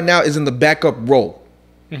Pollard right now is in the backup role.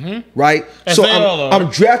 Mm-hmm. Right. So I'm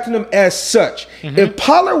drafting him as such. Mm-hmm. If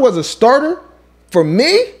Pollard was a starter, for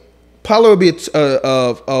me, Pollard would be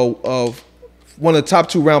of one of the top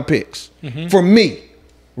 2 round picks for me.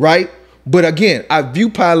 Right. But again, I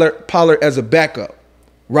view Pollard as a backup,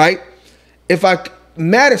 right? If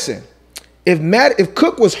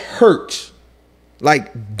Cook was hurt,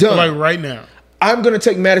 like done, like right now, I'm gonna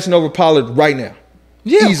take Madison over Pollard right now.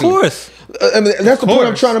 Yeah, easily. Of course. I mean, that's the point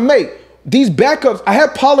I'm trying to make. These backups, I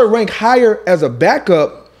have Pollard ranked higher as a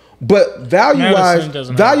backup. But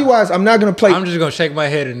value-wise, I'm not going to play. I'm just going to shake my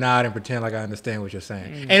head and nod and pretend like I understand what you're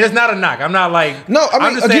saying. And it's not a knock. I'm not like, no, I mean,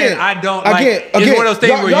 I'm just saying I don't like, it's one of those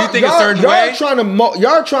things where you think a certain way.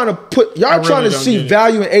 Y'all trying to see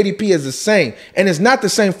value in ADP as the same. And it's not the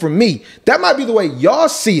same for me. That might be the way y'all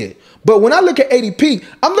see it. But when I look at ADP,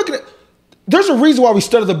 I'm looking at, there's a reason why we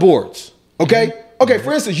study the boards. Okay? Mm-hmm. Okay,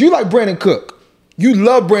 for instance, you like Brandon Cook. You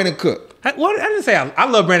love Brandon Cook. I didn't say I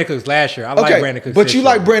love Brandon Cooks last year. I like Brandon Cooks. But you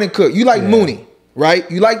like Brandon Cook. You like Mooney, right?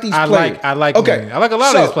 You like these players. I like Mooney. I like a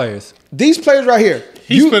lot of these players. These players right here.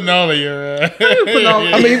 He's putting all of your.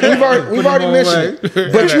 I mean, we've already mentioned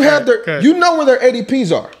it. But you have you know where their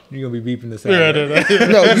ADPs are. You're gonna be beeping this out.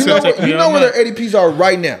 No, you know where their ADPs are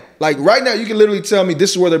right now. Like right now, you can literally tell me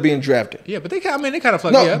this is where they're being drafted. Yeah, but they kind of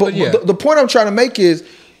fluctuate. No, but the point I'm trying to make is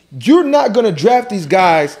you're not gonna draft these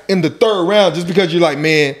guys in the 3rd round just because you're like,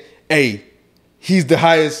 man, hey. He's the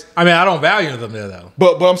highest. I mean, I don't value them there though.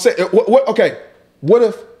 But I'm saying, okay, what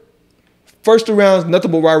if first 2 rounds, nothing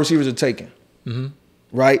but wide receivers are taken,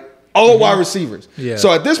 right? All wide receivers. Yeah.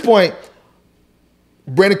 So at this point,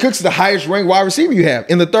 Brandon Cooks is the highest ranked wide receiver you have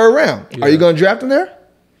in the 3rd round. Yeah. Are you going to draft him there?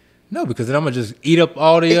 No, because then I'm gonna just eat up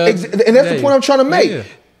all the. And that's the point I'm trying to make. Yeah.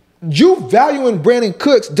 You valuing Brandon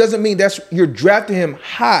Cooks doesn't mean you're drafting him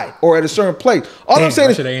high or at a certain place. I'm saying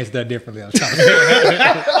I should have answered that differently. All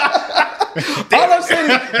I'm saying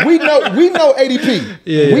is we know ADP.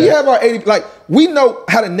 Yeah. We have our ADP. Like we know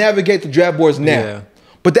how to navigate the draft boards now. Yeah.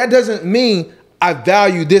 But that doesn't mean I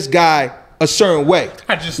value this guy a certain way.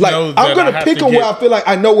 I just know that I'm gonna pick him where I feel like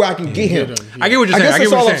I know where I can get him. I get what you're saying. I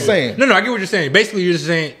guess that's all I'm saying. No, I get what you're saying. Basically, you're just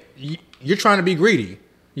saying you're trying to be greedy.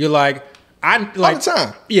 You're like. All the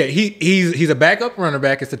time. Yeah, he's a backup running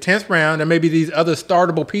back. It's the 10th round. There may be these other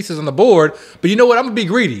startable pieces on the board, but you know what? I'm gonna be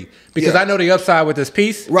greedy because I know the upside with this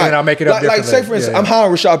piece, right? And I'll make it up differently. Like say for instance, I'm high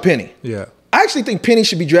on Rashad Penny. Yeah, I actually think Penny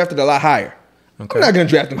should be drafted a lot higher. Okay. I'm not gonna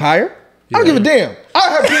draft him higher. I don't give a damn.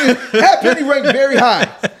 I have Penny ranked very high,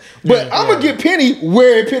 but I'm gonna get Penny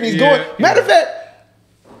where Penny's going. Matter of fact.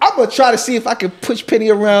 I'm going to try to see if I can push Penny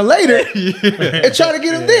around later and try to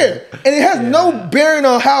get him there. And it has no bearing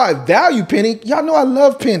on how I value Penny. Y'all know I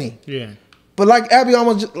love Penny. Yeah. But like Abby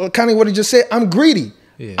almost kind of what he just said, I'm greedy.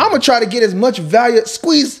 Yeah. I'm gonna try to get as much value,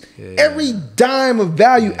 squeeze every dime of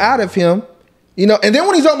value out of him, you know. And then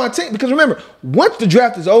when he's on my team, because remember, once the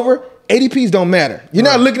draft is over, ADPs don't matter. You're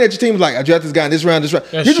not looking at your team like I drafted this guy in this round, this round.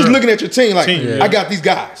 You're just looking at your team like I got these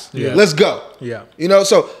guys. Yeah. Let's go. Yeah. You know,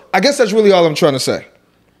 so I guess that's really all I'm trying to say.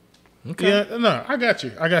 Okay. Yeah, no, I got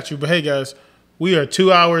you. But hey, guys, we are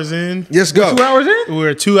 2 hours in. Let's go. 2 hours in?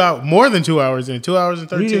 We're more than 2 hours in. 2 hours and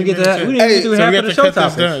 13 minutes. We didn't get to half of the show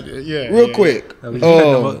topics. Real quick.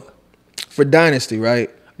 For Dynasty, right?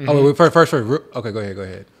 Mm-hmm. Oh, wait, first. Okay, go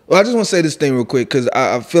ahead. Well, I just want to say this thing real quick because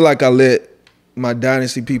I feel like I let my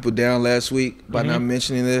Dynasty people down last week by not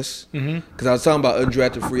mentioning this. Because I was talking about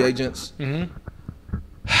undrafted free agents. I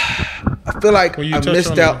feel like I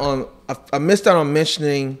missed out on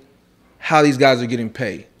mentioning how these guys are getting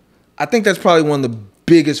paid. I think that's probably one of the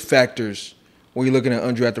biggest factors when you're looking at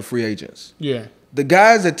undrafted free agents. Yeah. The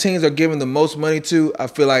guys that teams are giving the most money to, I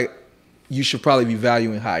feel like you should probably be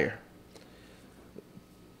valuing higher.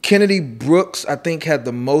 Kennedy Brooks, I think, had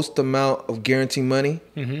the most amount of guaranteed money.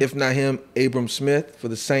 If not him, Abram Smith for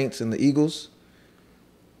the Saints and the Eagles.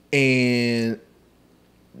 And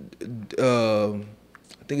I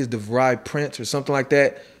think it's DeVry Prince or something like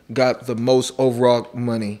that, got the most overall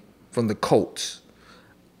money from the Colts.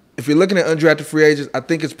 If you're looking at undrafted free agents, I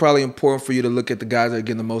think it's probably important for you to look at the guys that are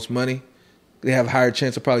getting the most money. They have a higher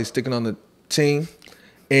chance of probably sticking on the team.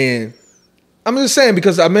 And I'm just saying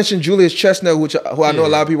because I mentioned Julius Chestnut, who I know a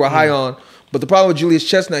lot of people are high on. But the problem with Julius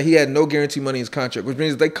Chestnut, he had no guaranteed money in his contract, which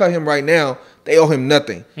means if they cut him right now, they owe him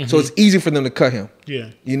nothing. So it's easy for them to cut him.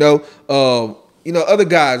 Yeah. You know, other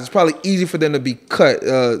guys, it's probably easy for them to be cut.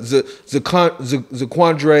 Zaquandre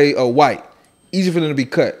White, easy for them to be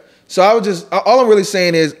cut. So all I'm really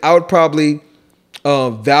saying is I would probably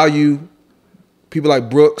value people like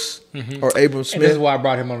Brooks or Abram Smith. And this is why I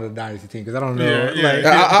brought him on the Dynasty team, because I don't know.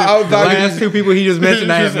 I would value the last two people he just mentioned,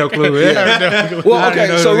 I have no clue. Well,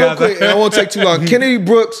 okay, so real quick, and I won't take too long. Kennedy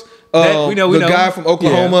Brooks, we know. Guy from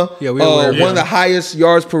Oklahoma, one of the highest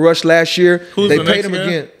yards per rush last year. They paid him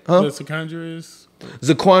again.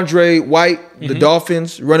 Zaquandre White, the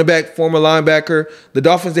Dolphins, running back, former linebacker. The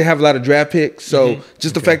Dolphins, they have a lot of draft picks. So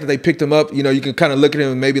just the fact that they picked him up, you know, you can kind of look at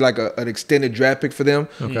him maybe like an extended draft pick for them.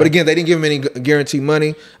 But again, they didn't give him any guaranteed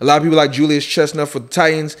money. A lot of people like Julius Chestnut for the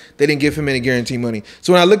Titans, they didn't give him any guaranteed money.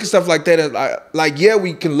 So when I look at stuff like that,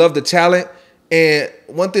 we can love the talent. And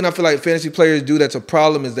one thing I feel like fantasy players do that's a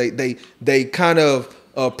problem is they kind of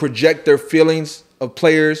project their feelings of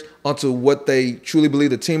players onto what they truly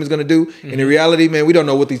believe the team is going to do. And in reality, man, we don't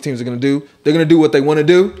know what these teams are going to do. They're going to do what they want to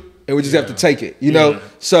do, and we just have to take it, you know?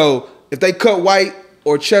 So if they cut White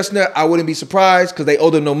or Chestnut, I wouldn't be surprised because they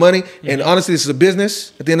owe them no money. And honestly, this is a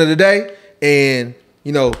business at the end of the day. And,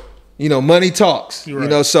 you know, money talks, you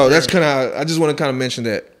know? So that's kind of, I just want to kind of mention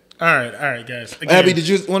that. All right, guys. Again, Abby, did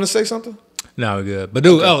you want to say something? No, we're good. But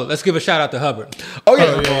dude, let's give a shout out to Hubbard. Oh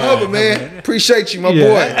yeah, Hubbard, man. Appreciate you, my boy.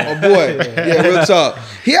 Yeah, real talk.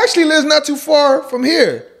 He actually lives not too far from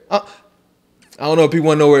here. I don't know if people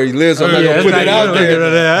want to know where he lives. I'm not gonna put it out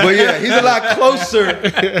there. But yeah, he's a lot closer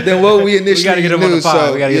than what we initially We gotta get him on the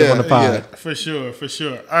pod. We gotta get him on the pod. Yeah. For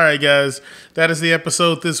sure. All right, guys. That is the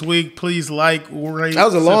episode this week. Please like, rate, that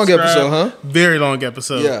was a long episode, huh? Very long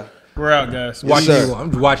episode. Yeah. We're out, guys.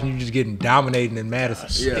 I'm watching you just getting dominating in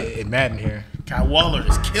Madison. In Madden here. God, Waller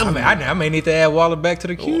is killing me. I may need to add Waller back to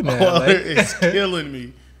the queue now. Waller is killing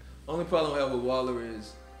me. Only problem I have with Waller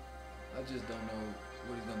is I just don't know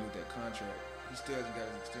what he's gonna do with that contract. He still hasn't got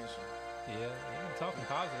his extension. Yeah, he's talking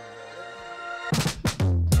positive.